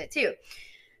fine with it, too.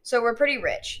 So we're pretty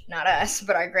rich. Not us,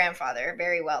 but our grandfather,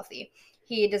 very wealthy.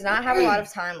 He does not have a lot of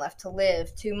time left to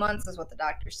live. 2 months is what the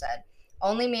doctor said.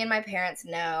 Only me and my parents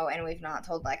know, and we've not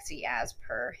told Lexi as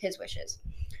per his wishes.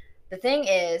 The thing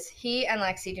is, he and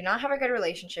Lexi do not have a good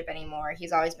relationship anymore.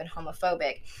 He's always been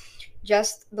homophobic.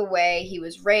 Just the way he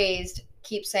was raised,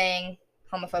 keeps saying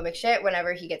homophobic shit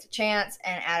whenever he gets a chance,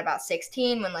 and at about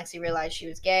 16, when Lexi realized she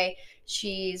was gay,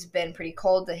 she's been pretty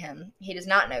cold to him. He does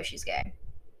not know she's gay.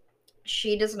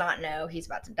 She does not know he's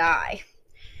about to die.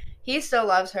 He still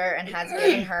loves her and has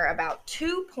given her about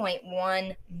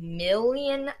 $2.1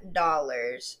 million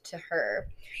to her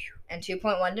and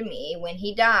 2.1 to me when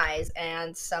he dies,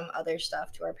 and some other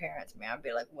stuff to our parents. Man, I'd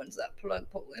be like, when's that plug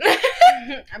pulling?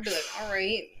 I'd be like, all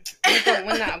right,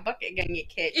 when that bucket gonna get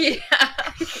kicked? Yeah.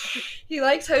 He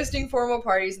likes hosting formal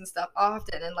parties and stuff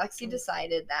often, and Lexi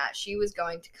decided that she was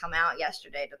going to come out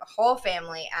yesterday to the whole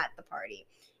family at the party,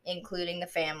 including the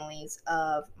families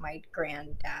of my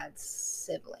granddad's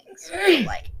siblings. So,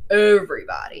 like,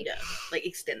 everybody. Yeah, like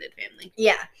extended family.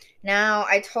 Yeah. Now,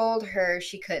 I told her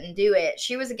she couldn't do it.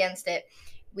 She was against it.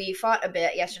 We fought a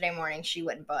bit yesterday morning. She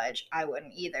wouldn't budge. I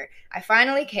wouldn't either. I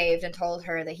finally caved and told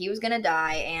her that he was going to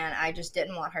die, and I just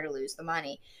didn't want her to lose the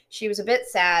money. She was a bit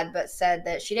sad, but said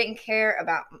that she didn't care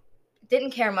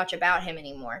much about him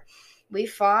anymore. We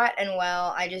fought, and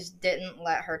well, I just didn't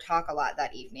let her talk a lot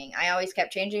that evening. I always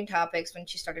kept changing topics when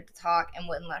she started to talk and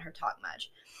wouldn't let her talk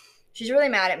much. She's really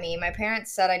mad at me. My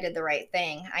parents said I did the right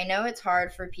thing. I know it's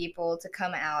hard for people to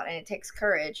come out, and it takes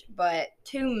courage, but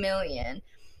 $2 million,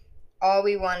 all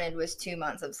we wanted was 2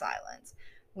 months of silence.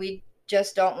 We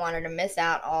just don't want her to miss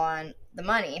out on the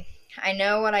money. I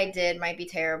know what I did might be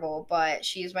terrible, but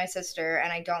she's my sister,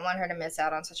 and I don't want her to miss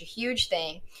out on such a huge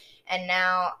thing. And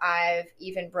now I've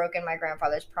even broken my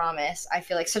grandfather's promise. I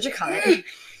feel like such a cunt.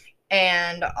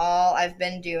 And all I've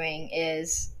been doing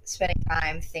is spending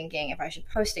time thinking if I should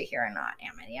post it here or not.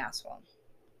 Am I the asshole?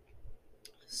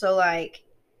 So, like,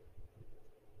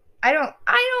 I don't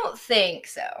think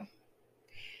so.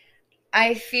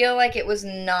 I feel like it was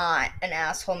not an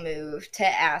asshole move to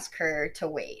ask her to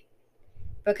wait.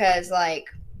 Because, like,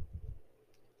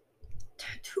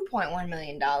 $2.1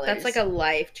 million. That's like a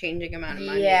life-changing amount of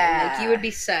money. Yeah. And, like, you would be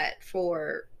set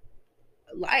for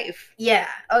life. Yeah.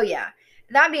 Oh, yeah.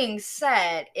 That being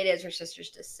said, it is her sister's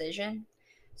decision.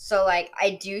 So, like,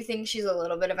 I do think she's a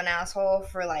little bit of an asshole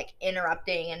for, like,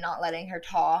 interrupting and not letting her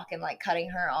talk and, like, cutting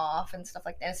her off and stuff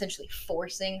like that, essentially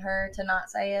forcing her to not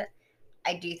say it.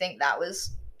 I do think that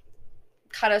was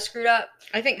kind of screwed up.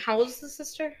 I think, how old is the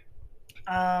sister?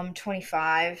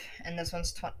 25, and this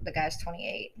one's the guy's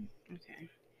 28. Okay.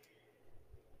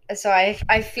 So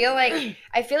I feel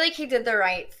like he did the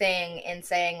right thing in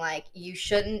saying, like, you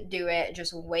shouldn't do it.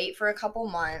 Just wait for a couple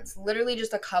months, literally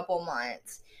just a couple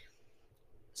months,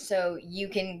 so you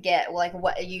can get, like,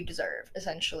 what you deserve,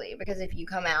 essentially. Because if you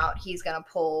come out, he's gonna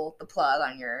pull the plug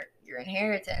on your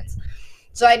inheritance.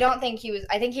 So I think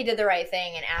he did the right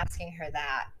thing in asking her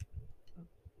that.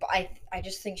 But I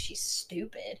just think she's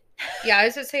stupid. Yeah, I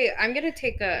was gonna say, I'm gonna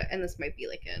take and this might be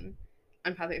like an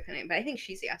unpopular opinion, but I think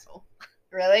she's the asshole.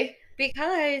 Really?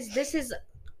 Because this is,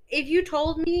 if you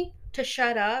told me to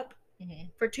shut up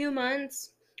for 2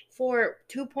 months for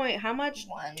how much?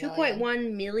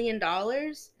 $2.1 million.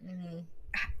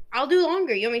 I'll do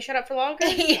longer. You want me to shut up for longer?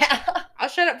 Yeah. I'll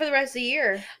shut up for the rest of the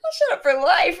year. I'll shut up for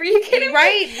life. Are you kidding me?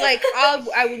 Right? Like,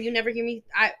 you never hear me.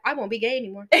 I won't be gay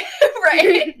anymore.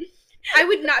 Right. I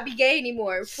would not be gay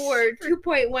anymore for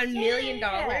 $2.1 million.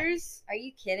 Are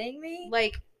you kidding me?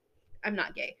 Like, I'm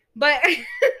not gay. But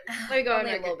let me go on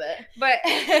a little bit. But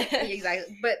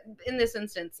exactly. But in this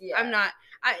instance, yeah. I'm not.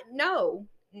 No.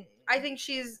 I think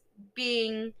she's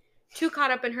being too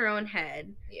caught up in her own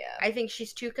head. Yeah. I think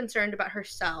she's too concerned about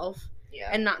herself. Yeah.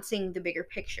 And not seeing the bigger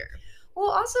picture.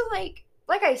 Well, also, like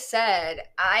I said,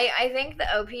 I think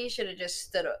the OP should have just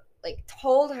stood up, like,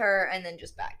 told her and then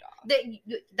just backed off.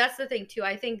 That's the thing too.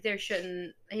 I think there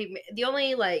shouldn't. The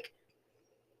only, like,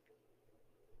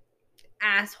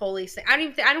 assholey thing. I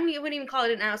wouldn't even call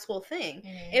it an asshole thing.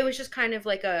 It was just kind of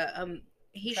like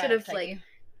he should have, like,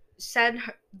 said,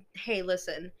 hey,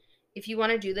 listen, if you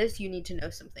want to do this, you need to know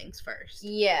some things first.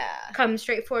 Yeah. Come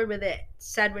straight forward with it.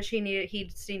 Said what he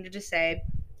needed to say,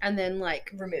 and then,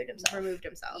 like, removed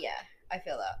himself. Yeah, I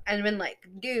feel that. And been like,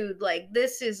 dude, like,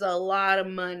 this is a lot of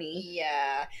money.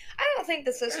 Yeah. I don't think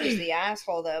the sister's the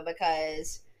asshole, though,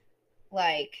 because,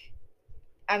 like,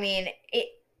 I mean,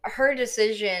 her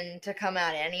decision to come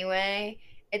out anyway,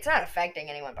 it's not affecting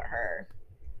anyone but her.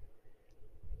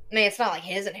 I mean, it's not like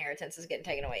his inheritance is getting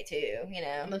taken away too, you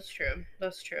know? That's true.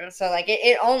 So, like,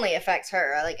 it only affects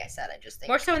her. Like I said, I just think...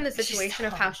 More so in the situation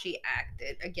of how she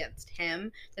acted against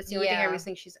him. That's the only thing I always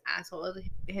think she's an asshole of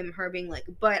her being like,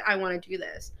 but I want to do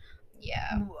this.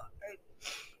 Yeah.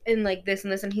 And, like, this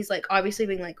and this. And he's, like, obviously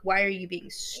being like, why are you being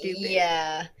stupid?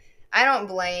 Yeah. I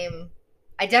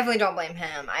definitely don't blame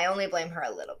him. I only blame her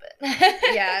a little bit.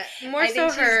 Yeah. More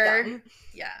so her. Dumb.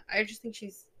 Yeah. I just think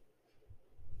she's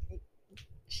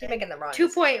making the wrong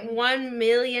 $2.1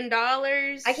 million.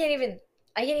 I can't even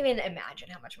imagine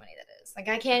how much money that is. Like,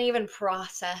 I can't even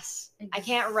process. Exactly. I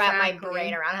can't wrap my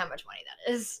brain around how much money that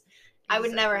is. Exactly. I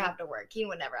would never have to work. He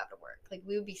would never have to work. Like,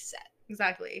 we would be set.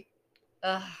 Exactly.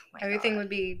 Ugh, everything would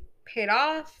be paid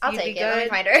off. I'll take it. Let me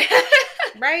find her.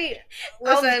 Right.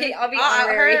 Listen, I'll out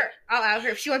her. I'll out her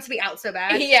if she wants to be out so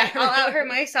bad. Yeah. I'll out her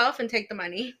myself and take the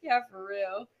money. Yeah, for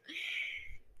real.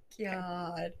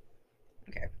 God.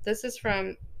 Okay. This is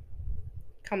from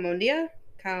Calmondia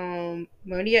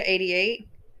 88.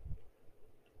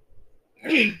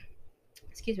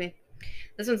 Excuse me.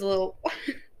 This one's a little... What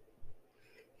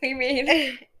do you mean?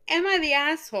 Am I the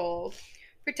asshole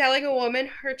for telling a woman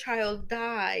her child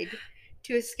died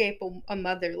to escape a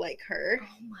mother like her?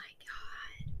 Oh my god.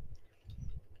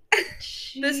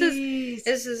 This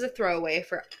is a throwaway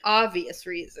for obvious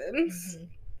reasons. Mm-hmm.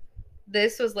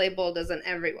 This was labeled as an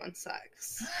everyone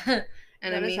sucks.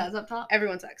 And I mean, says up top?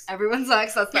 Everyone sucks. Everyone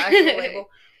sucks. That's the actual label.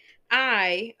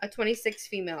 I, a 26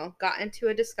 female, got into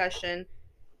a discussion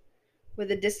with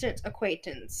a distant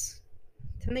acquaintance,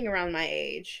 something around my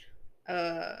age.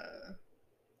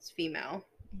 It's female,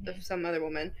 some other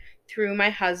woman, through my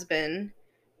husband.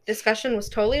 Discussion was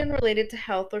totally unrelated to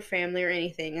health or family or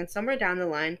anything, and somewhere down the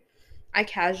line, I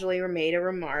casually made a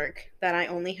remark that I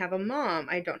only have a mom,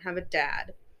 I don't have a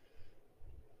dad.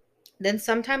 Then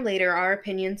sometime later, our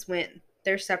opinions went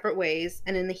their separate ways,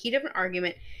 and in the heat of an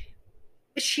argument,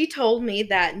 she told me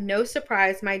that, no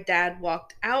surprise, my dad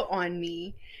walked out on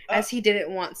me as he didn't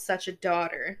want such a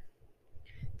daughter.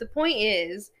 The point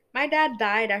is, my dad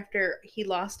died after he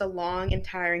lost a long and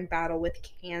tiring battle with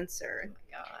cancer. Oh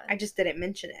my god. I just didn't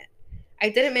mention it. I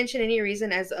didn't mention any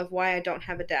reason as of why I don't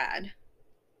have a dad.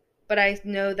 but I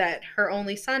know that her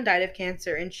only son died of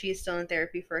cancer and she is still in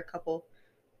therapy for a couple.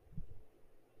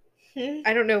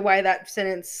 I don't know why that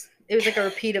sentence, it was like a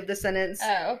repeat of the sentence.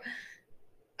 Oh.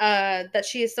 That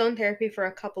she is still in therapy for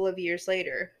a couple of years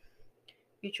later.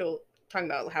 Mutual talking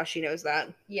about how she knows that.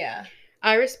 Yeah.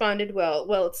 I responded,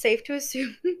 well, it's safe to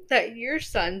assume that your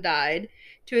son died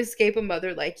to escape a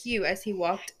mother like you as he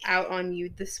walked out on you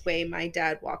this way my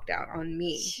dad walked out on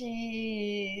me.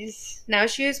 Jeez. Now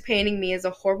she is painting me as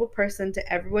a horrible person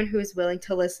to everyone who is willing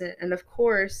to listen, and of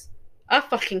course,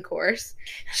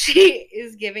 she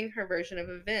is giving her version of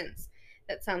events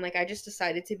that sound like I just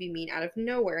decided to be mean out of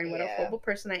nowhere and what a horrible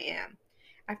person I am.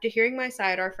 After hearing my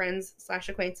side, our friends /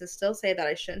 acquaintances still say that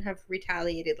I shouldn't have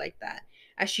retaliated like that,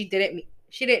 as she didn't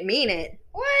mean it.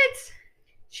 What?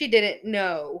 She didn't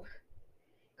know.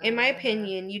 In my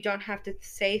opinion, you don't have to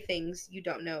say things you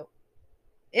don't know.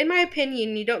 In my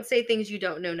opinion, you don't say things you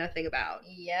don't know nothing about.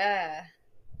 Yeah.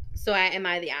 So am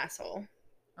I the asshole?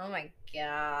 Oh my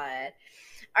god.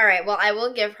 All right, well, I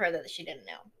will give her that she didn't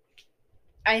know.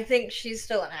 I think she's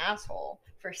still an asshole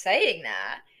for saying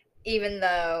that, even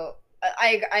though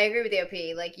I agree with the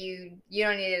OP. Like, you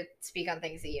don't need to speak on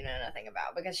things that you know nothing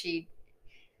about, because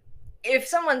if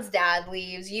someone's dad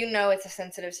leaves, you know it's a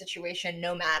sensitive situation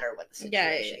no matter what the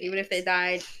situation even is. if they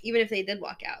died, even if they did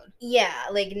walk out. Yeah,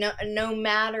 like, no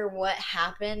matter what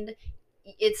happened,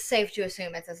 it's safe to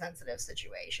assume it's a sensitive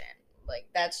situation. Like,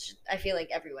 that's, I feel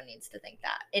like everyone needs to think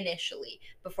that initially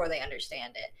before they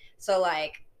understand it. So,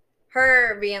 like,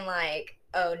 her being like,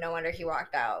 oh, no wonder he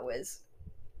walked out, was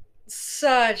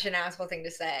such an asshole thing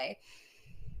to say.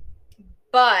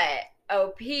 But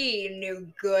OP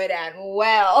knew good and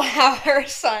well how her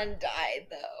son died,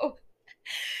 though.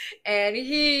 And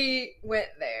he went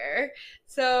there.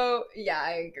 So, yeah,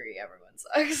 I agree. Everyone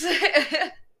sucks.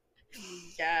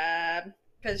 Yeah.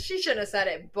 Because she shouldn't have said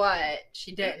it, but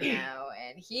she didn't know.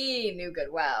 And he knew good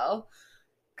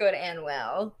and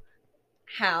well,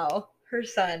 how her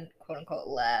son, quote unquote,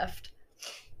 left.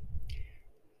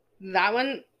 That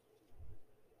one,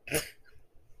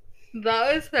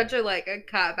 that was such a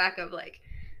cutback of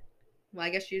well, I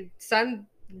guess your son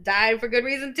died for good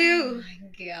reason too. Oh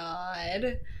my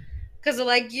god. Because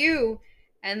of you.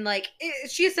 And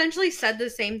she essentially said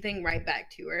the same thing right back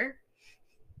to her.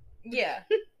 Yeah.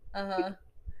 Uh-huh.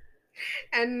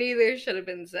 And neither should have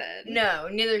been said. No,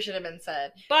 neither should have been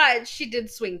said. But she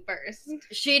did swing first.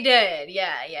 She did.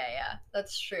 Yeah.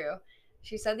 That's true.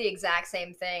 She said the exact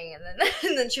same thing,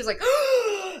 and then she was like,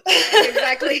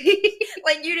 exactly.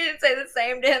 Like, you didn't say the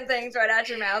same damn things right out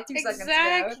your mouth 2 seconds ago.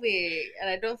 Exactly.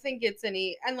 And I don't think it's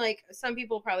any, and some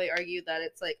people probably argue that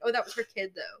it's oh, that was her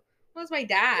kid though. Well, it's my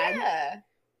dad. Yeah.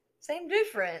 Same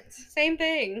difference. Same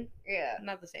thing. Yeah.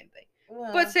 Not the same thing.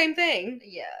 Well, But same thing.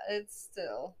 Yeah, it's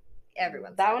still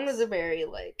everyone. That one was a very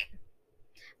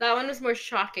that one was more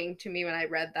shocking to me when I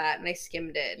read that and I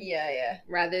skimmed it. Yeah.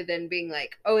 Rather than being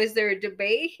oh, is there a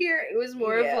debate here? It was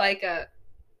more of a,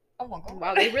 oh my god,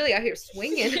 wow, they really out here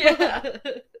swinging. Yeah.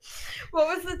 What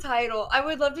was the title? I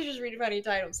would love to just read funny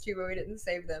titles too, but we didn't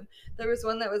save them. There was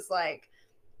one that was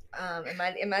am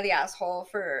I the asshole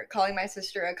for calling my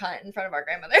sister a cunt in front of our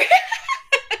grandmother?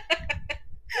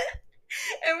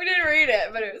 And we didn't read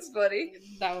it, but it was funny.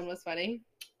 That one was funny.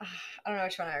 I don't know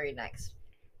which one I read next.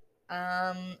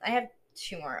 I have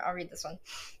 2 more. I'll read this one.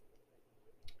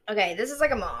 Okay, this is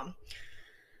a mom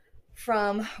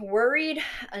from Worried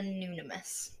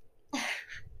Anonymous.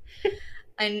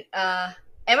 And am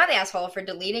I the asshole for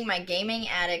deleting my gaming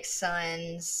addict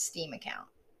son's Steam account?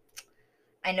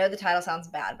 I know the title sounds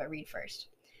bad, but read first.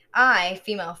 I,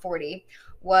 female 40,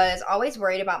 was always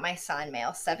worried about my son,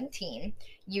 male 17,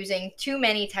 using too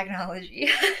many technology.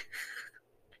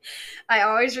 I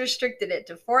always restricted it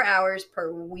to 4 hours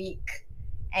per week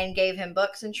and gave him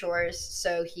books and chores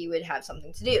so he would have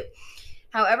something to do.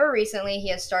 However, recently he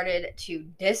has started to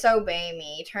disobey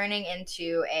me, turning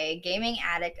into a gaming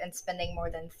addict and spending more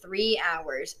than 3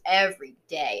 hours every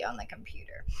day on the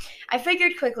computer. I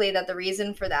figured quickly that the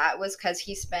reason for that was because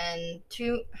he spent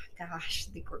the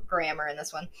grammar in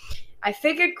this one. I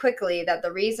figured quickly that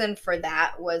the reason for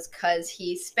that was because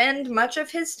he spent much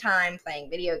of his time playing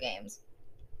video games.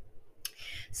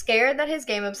 Scared that his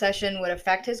game obsession would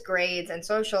affect his grades and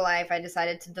social life, I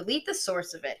decided to delete the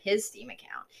source of it, his Steam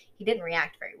account. He didn't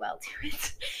react very well to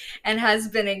it and has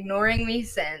been ignoring me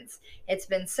since. It's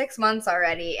been 6 months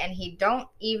already, and he don't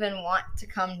even want to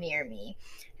come near me.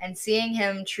 And seeing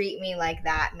him treat me like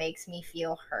that makes me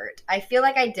feel hurt. I feel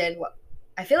like I did,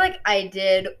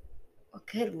 oh,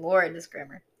 good Lord, this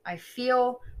grammar. I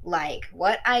feel like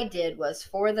what I did was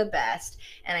for the best,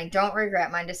 and I don't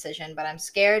regret my decision, but I'm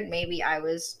scared maybe I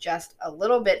was just a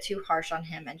little bit too harsh on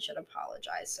him and should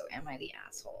apologize. So, am I the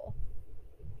asshole?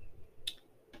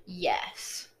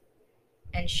 Yes.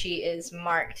 And she is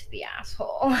marked the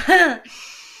asshole.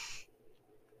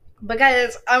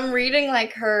 Because I'm reading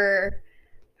like her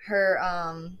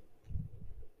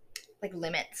like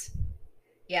limits.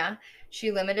 Yeah.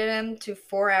 She limited him to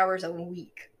 4 hours a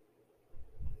week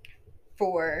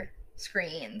for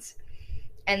screens.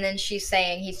 And then she's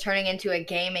saying he's turning into a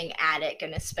gaming addict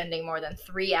and is spending more than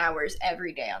 3 hours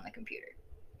every day on the computer.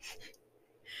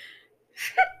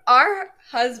 Our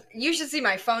husband, you should see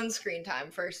my phone screen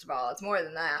time, first of all. It's more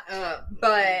than that.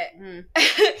 But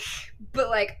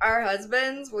like our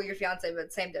husbands, well, your fiance,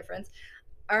 but same difference.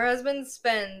 Our husbands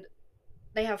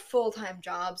they have full-time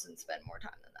jobs and spend more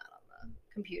time than that on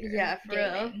the computer. Yeah, for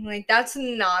real. Like, that's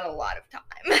not a lot of time.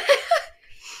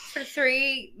 For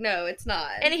 3, no, it's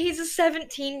not. And he's a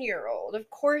 17-year-old. Of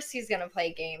course he's going to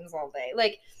play games all day.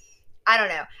 Like, I don't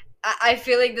know. I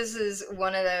feel like this is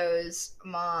one of those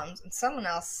moms, and someone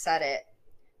else said it.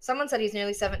 Someone said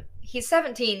he's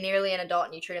 17, nearly an adult,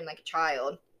 and you treat him like a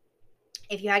child.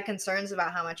 If you had concerns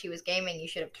about how much he was gaming, you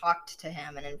should have talked to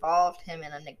him and involved him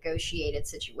in a negotiated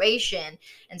situation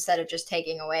instead of just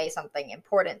taking away something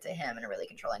important to him in a really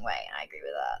controlling way. And I agree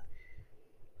with that.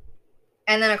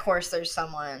 And then, of course, there's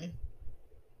someone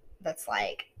that's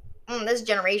like, this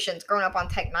generation's grown up on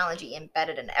technology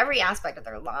embedded in every aspect of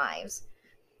their lives.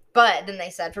 But then they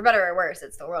said, for better or worse,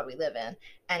 it's the world we live in,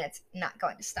 and it's not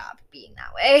going to stop being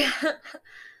that way.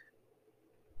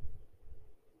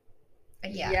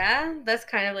 Yeah, that's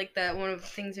kind of like one of the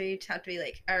things where you have to be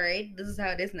like, all right, this is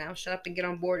how it is now. Shut up and get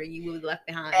on board, or you will be left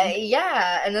behind.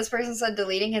 Yeah, and this person said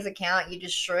deleting his account, you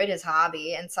destroyed his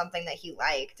hobby and something that he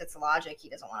liked. It's logic. He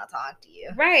doesn't want to talk to you.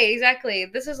 Right, exactly.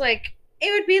 This is like,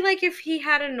 it would be like if he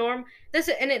had a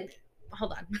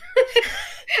hold on.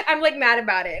 I'm like mad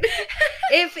about it.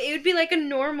 If it would be like a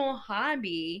normal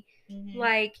hobby,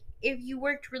 like if you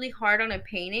worked really hard on a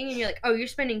painting and you're like, oh, you're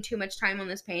spending too much time on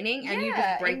this painting, and you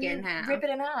just break it in half. Rip it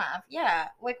in half. Yeah.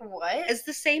 Like, what? It's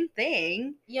the same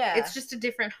thing. Yeah. It's just a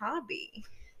different hobby.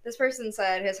 This person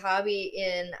said his hobby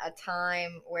in a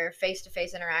time where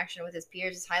face-to-face interaction with his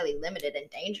peers is highly limited and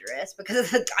dangerous because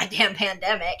of the goddamn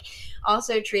pandemic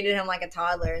also treated him like a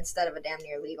toddler instead of a damn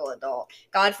near legal adult.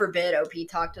 God forbid OP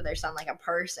talk to their son like a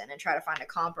person and try to find a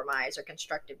compromise or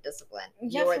constructive discipline.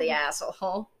 Yeah, you're the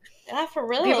asshole. Yeah, for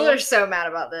real. People are so mad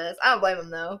about this. I don't blame them,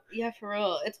 though. Yeah, for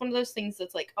real. It's one of those things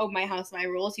that's like, oh, my house, my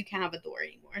rules. You can't have a door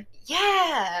anymore.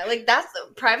 Yeah. Like,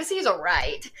 privacy is a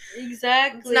right.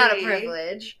 Exactly. It's not a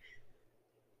privilege.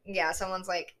 Yeah, someone's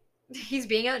like, he's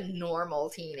being a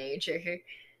normal teenager.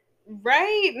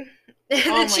 Right.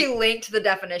 Then she linked the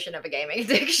definition of a gaming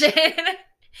addiction.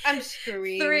 I'm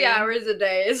screaming. 3 hours a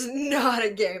day is not a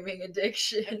gaming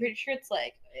addiction. I'm pretty sure it's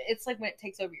like when it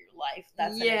takes over your life.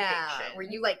 That's an addiction. Where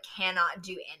you like cannot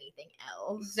do anything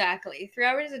else. Exactly. 3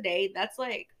 hours a day. That's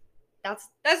like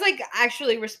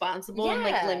actually responsible and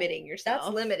like limiting yourself.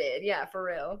 That's limited. Yeah, for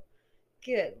real.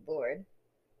 Good Lord.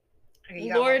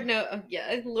 Okay,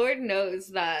 Lord knows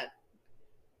that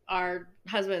our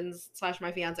husbands /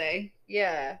 my fiance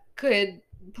could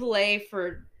play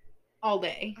for all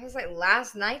day. I was like,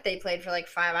 last night they played for like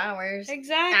 5 hours.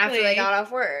 Exactly. After they got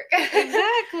off work.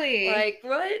 Exactly. Like,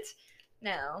 what?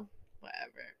 No.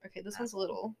 Whatever. Okay, this one's a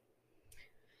little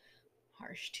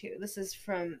harsh too. This is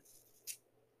from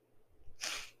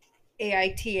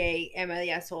AITA Emma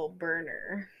the Asshole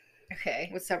Burner.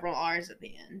 Okay. With several R's at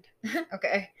the end.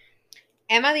 Okay.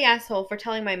 Am I the asshole for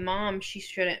telling my mom she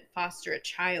shouldn't foster a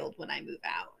child when I move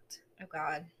out? Oh,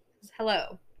 God.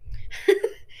 Hello.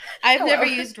 I've never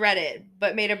used Reddit,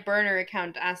 but made a burner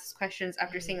account to ask questions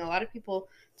after seeing a lot of people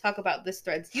talk about this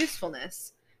thread's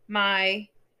usefulness.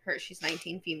 She's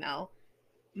 19, female,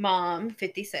 mom,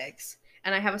 56,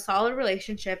 and I have a solid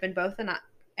relationship, and both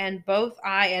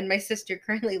I and my sister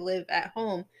currently live at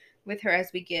home with her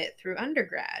as we get through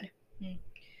undergrad.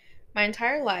 My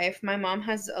entire life, my mom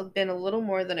has been a little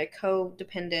more than a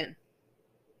codependent,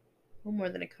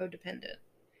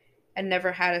 and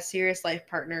never had a serious life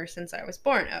partner since I was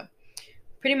born.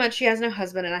 Pretty much she has no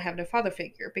husband and I have no father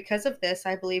figure. Because of this,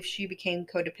 I believe she became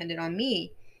codependent on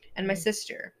me and my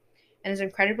sister, and is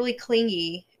incredibly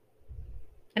clingy,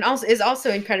 and is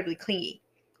also incredibly clingy.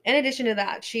 In addition to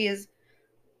that, she is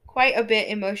quite a bit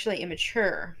emotionally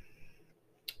immature.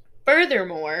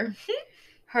 Furthermore,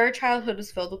 her childhood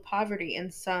was filled with poverty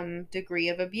and some degree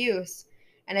of abuse,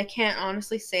 and I can't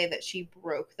honestly say that she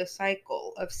broke the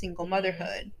cycle of single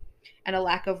motherhood and a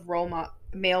lack of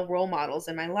male role models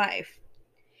in my life.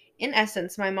 In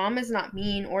essence, my mom is not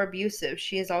mean or abusive.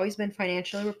 She has always been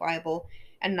financially reliable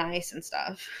and nice and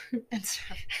stuff. And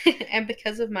stuff. And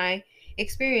because of my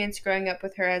experience growing up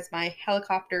with her as my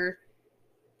helicopter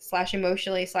 /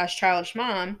 emotionally / childish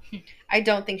mom, I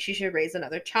don't think she should raise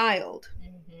another child.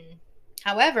 Mm-hmm.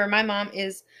 However, my mom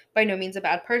is by no means a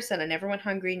bad person. I never went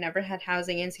hungry, never had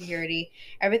housing insecurity.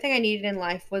 Everything I needed in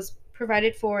life was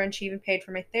provided for, and she even paid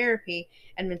for my therapy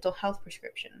and mental health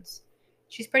prescriptions.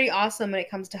 She's pretty awesome when it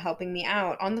comes to helping me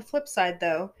out. On the flip side,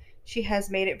 though, she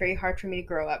has made it very hard for me to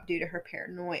grow up due to her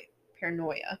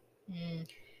paranoia. Mm.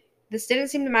 This didn't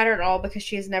seem to matter at all because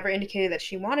she has never indicated that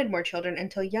she wanted more children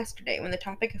until yesterday when the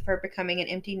topic of her becoming an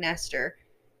empty nester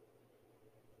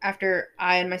after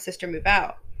I and my sister move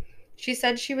out. She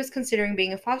said she was considering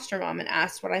being a foster mom and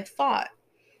asked what I thought.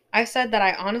 I said that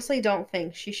I honestly don't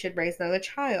think she should raise another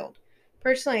child.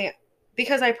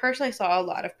 Because I personally saw a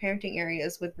lot of parenting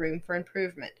areas with room for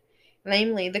improvement,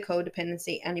 namely the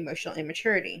codependency and emotional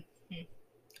immaturity. Hmm.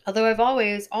 Although I've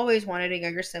always wanted a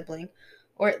younger sibling,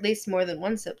 or at least more than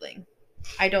one sibling,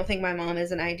 I don't think my mom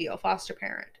is an ideal foster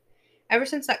parent. Ever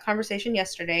since that conversation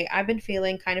yesterday, I've been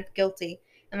feeling kind of guilty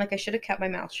and like I should have kept my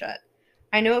mouth shut.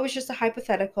 I know it was just a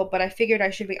hypothetical, but I figured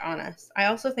I should be honest. I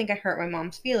also think I hurt my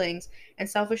mom's feelings, and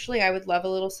selfishly, I would love a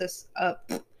little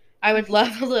I would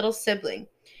love a little sibling.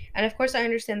 And of course, I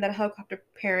understand that a helicopter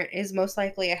parent is most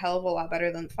likely a hell of a lot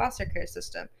better than the foster care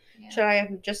system. Yeah. Should I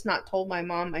have just not told my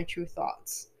mom my true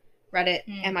thoughts? Reddit,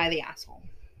 am I the asshole?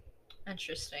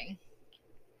 Interesting.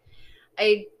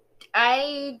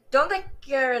 I don't think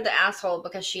you're the asshole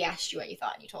because she asked you what you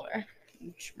thought and you told her.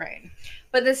 Right.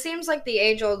 But this seems like the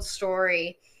age-old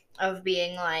story of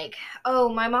being like, oh,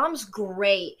 my mom's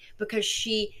great because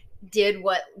she did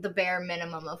what the bare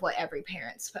minimum of what every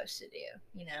parent's supposed to do,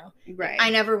 you know? Right. I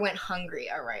never went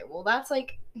hungry. All right. Well, that's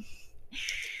like,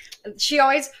 she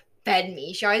always fed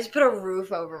me. She always put a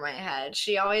roof over my head.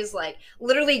 She always like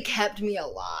literally kept me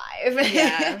alive.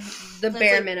 Yeah. The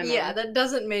bare like, minimum. Yeah, that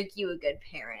doesn't make you a good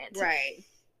parent. Right.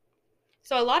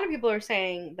 So a lot of people are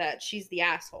saying that she's the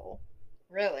asshole.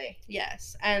 Really?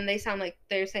 Yes. And they sound like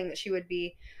they're saying that she would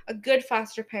be a good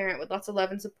foster parent with lots of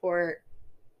love and support,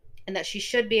 and that she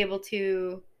should be able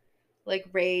to like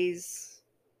raise,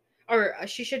 or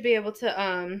she should be able to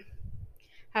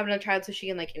have another child so she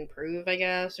can like improve, I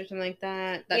guess, or something like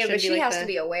that. Yeah, but she has to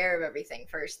be aware of everything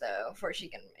first though before she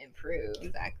can improve.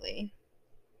 Exactly.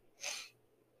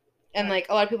 And like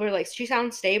a lot of people are like, she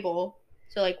sounds stable,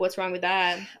 so like what's wrong with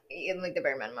that? In like the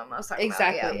bare minimum I was talking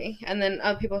exactly about, yeah. And then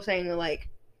other people are saying like,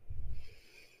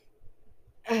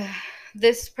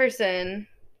 this person's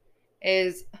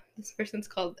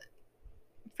called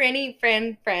Franny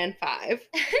Fran 5.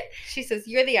 She says,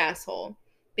 you're the asshole.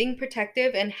 Being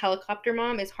protective and helicopter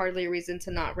mom is hardly a reason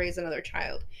to not raise another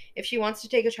child. If she wants to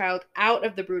take a child out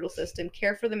of the brutal system,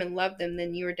 care for them, and love them,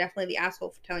 then you are definitely the asshole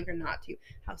for telling her not to.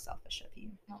 How selfish of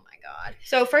you. Oh my god.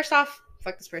 So first off,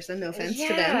 fuck this person. No offense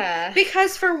to them.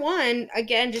 Because for one,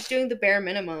 again, just doing the bare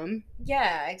minimum.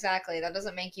 Yeah, exactly. That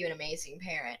doesn't make you an amazing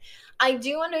parent. I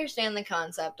do understand the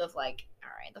concept of like, all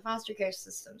right, the foster care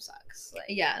system sucks. Like,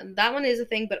 yeah, that one is a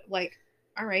thing, but like,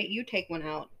 all right, you take one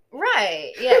out.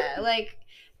 Right. Yeah. Like,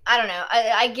 I don't know.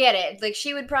 I get it. Like,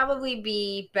 she would probably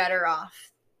be better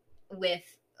off with,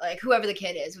 like, whoever the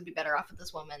kid is would be better off with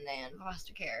this woman than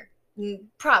foster care.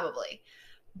 Probably.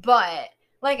 But,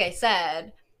 like I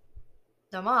said,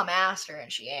 the mom asked her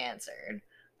and she answered.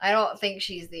 I don't think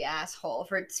she's the asshole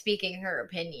for speaking her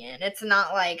opinion. It's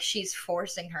not like she's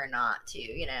forcing her not to,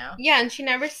 you know? Yeah, and she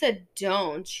never said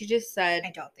don't. She just said,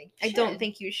 I don't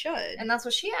think you should. And that's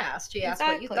what she asked. She asked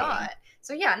what you thought.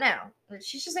 So, yeah, no.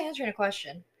 She's just answering a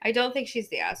question. I don't think she's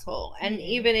the asshole. And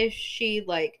even if she,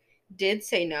 like, did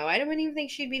say no, I don't even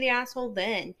think she'd be the asshole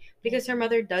then. Because her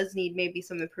mother does need maybe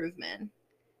some improvement.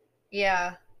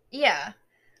 Yeah. Yeah.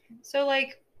 So,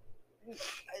 like,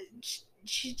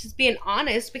 she's just being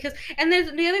honest. Because, and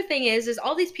then the other thing is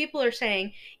all these people are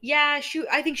saying, yeah,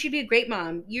 I think she'd be a great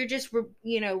mom. You're just,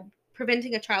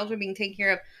 preventing a child from being taken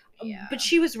care of. Yeah. But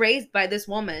she was raised by this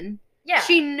woman. Yeah.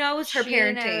 She knows her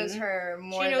parenting.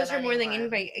 She knows her more than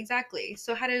anybody. Exactly.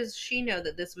 So how does she know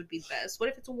that this would be best? What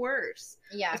if it's worse?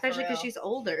 Yeah. Especially because she's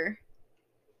older.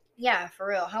 Yeah, for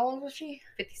real. How old was she?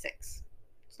 56.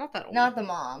 It's not that old. Not the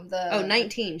mom.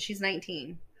 19. She's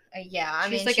 19. Yeah, I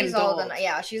mean, she's old enough.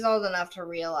 Yeah, she's old enough to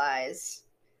realize,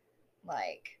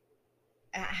 like,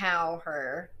 how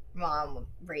her mom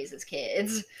raises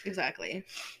kids. Exactly.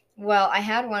 Well, I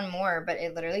had one more, but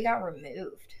it literally got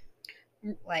removed.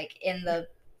 Like, in the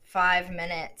 5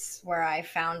 minutes where I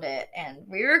found it and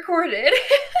we recorded.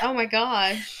 Oh my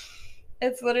gosh.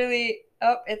 It's literally,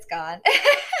 it's gone.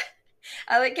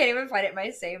 I like can't even find it in my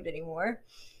saved anymore.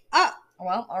 Oh,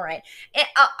 Well, all right.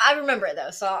 I remember it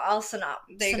though, so I'll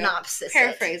synopsis it.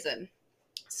 Paraphrasing.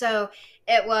 So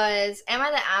it was, am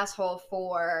I the asshole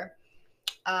for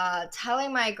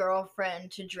telling my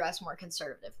girlfriend to dress more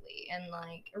conservatively? And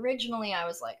like originally I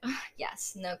was like,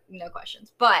 yes, no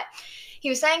questions. But he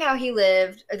was saying how they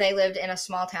lived in a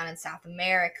small town in South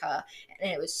America,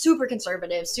 and it was super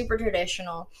conservative, super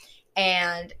traditional,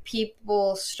 and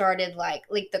people started like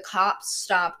the cops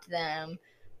stopped them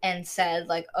and said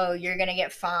like, oh, you're gonna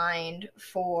get fined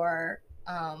for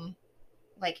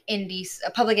like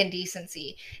public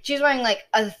indecency. She was wearing like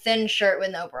a thin shirt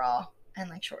with no bra and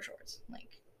like short shorts, like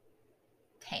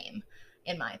tame,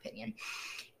 in my opinion.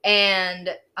 And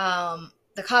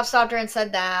the cops stopped her and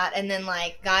said that, and then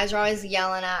like guys are always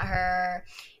yelling at her,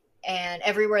 and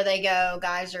everywhere they go,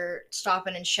 guys are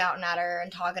stopping and shouting at her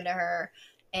and talking to her.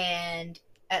 And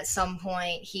at some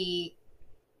point,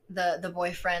 the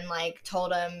boyfriend like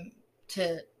told him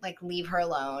to like leave her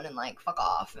alone and like fuck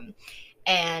off,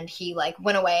 and he like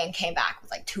went away and came back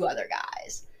with like 2 other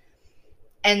guys.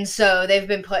 And so they've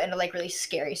been put into like really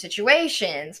scary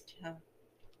situations. Yeah.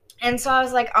 And so I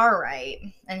was like, all right.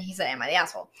 And he said, am I the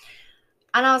asshole?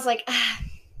 And I was like,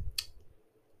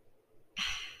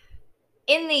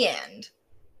 in the end,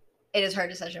 it is her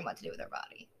decision what to do with her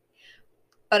body.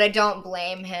 But I don't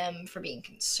blame him for being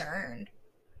concerned,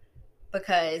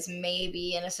 because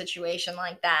maybe in a situation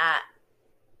like that,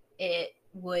 it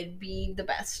would be the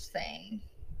best thing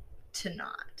to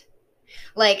not.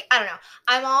 Like, I don't know.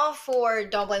 I'm all for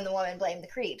don't blame the woman, blame the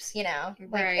creeps, you know?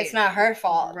 Like, Right. it's not her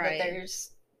fault Right. that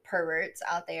there's perverts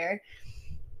out there.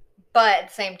 But at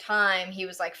the same time, he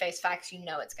was like, face facts, you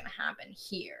know it's going to happen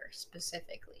here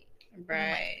specifically.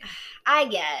 Right. Like, I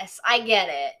guess. I get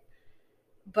it.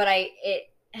 But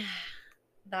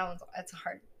it's a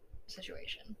hard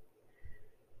situation.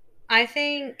 I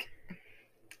think,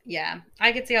 yeah,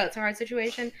 I could see how it's a hard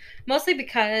situation. Mostly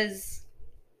because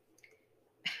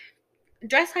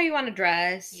dress how you want to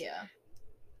dress. Yeah.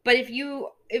 But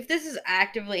if this is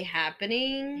actively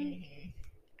happening, Mm-hmm.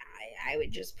 I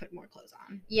would just put more clothes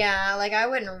on. Yeah, like I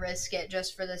wouldn't risk it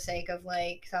just for the sake of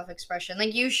like self-expression.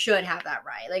 Like you should have that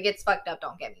right. Like it's fucked up,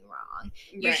 don't get me wrong.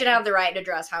 You should have the right to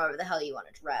dress however the hell you want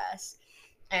to dress.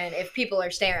 And if people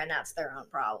are staring, that's their own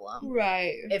problem.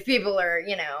 Right. If people are,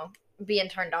 being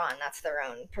turned on, that's their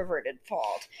own perverted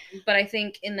fault. But I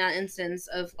think in that instance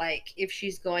of like, if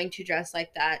she's going to dress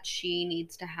like that, she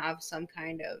needs to have some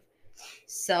kind of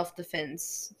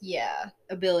self-defense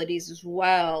abilities as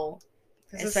well.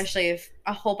 Especially if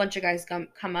a whole bunch of guys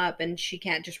come up and she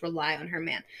can't just rely on her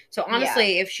man. So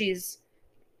honestly,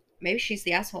 maybe she's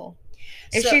the asshole.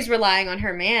 If she's relying on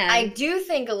her man. I do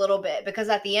think a little bit, because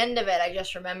at the end of it, I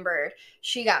just remembered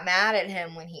she got mad at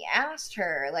him when he asked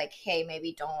her, like, hey,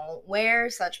 maybe don't wear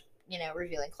such,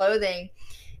 revealing clothing.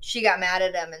 She got mad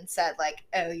at him and said, like,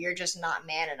 oh, you're just not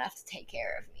man enough to take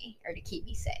care of me or to keep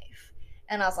me safe.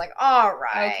 And I was like, all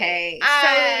right. Okay.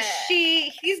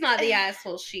 So he's not the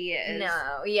asshole, she is.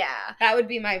 No, yeah. That would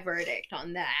be my verdict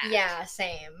on that. Yeah,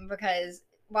 same. Because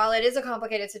while it is a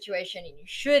complicated situation and you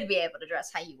should be able to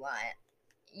dress how you want,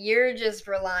 you're just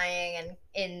relying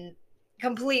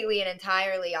completely and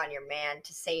entirely on your man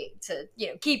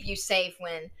to keep you safe,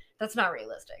 when that's not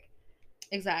realistic.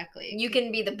 Exactly. You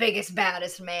can be the biggest,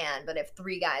 baddest man, but if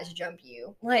 3 guys jump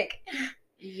you, like...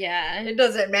 Yeah. It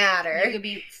doesn't matter. You could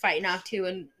be fighting off 2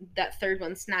 and that 3rd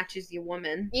one snatches your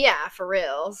woman. Yeah, for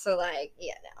real. So, like,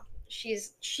 yeah, no.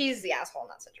 She's the asshole in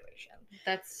that situation.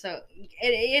 That's so...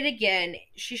 And again,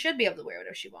 she should be able to wear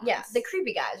whatever she wants. Yeah, the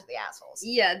creepy guys are the assholes.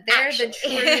 Yeah, they're the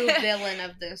true villain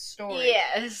of this story.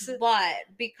 Yes. But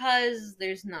because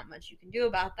there's not much you can do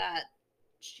about that,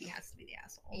 she has to be the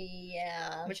asshole.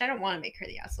 Yeah. Which I don't want to make her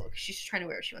the asshole, because she's trying to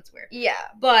wear what she wants to wear. Yeah.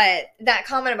 But that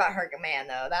comment about her man,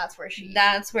 though, that's where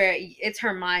it's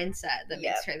her mindset that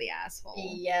makes her the asshole.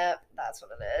 Yep, that's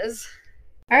what it is.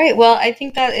 All right, well, I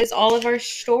think that is all of our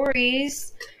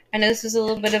stories. I know this is a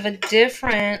little bit of a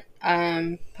different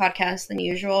podcast than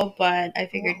usual, but I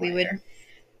figured we would,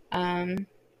 I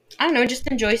don't know, just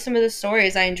enjoy some of the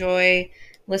stories. I enjoy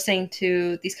listening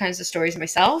to these kinds of stories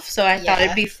myself, so I thought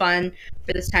it'd be fun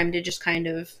for this time to just kind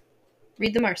of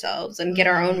read them ourselves and get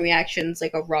our own reactions,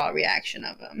 like a raw reaction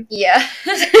of them. Yeah.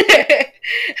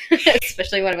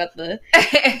 Especially what about the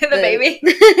baby?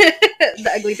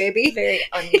 The ugly baby. Very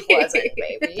unpleasant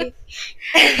baby.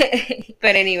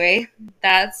 But anyway,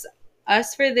 that's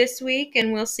us for this week,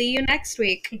 and we'll see you next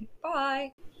week.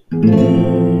 Bye.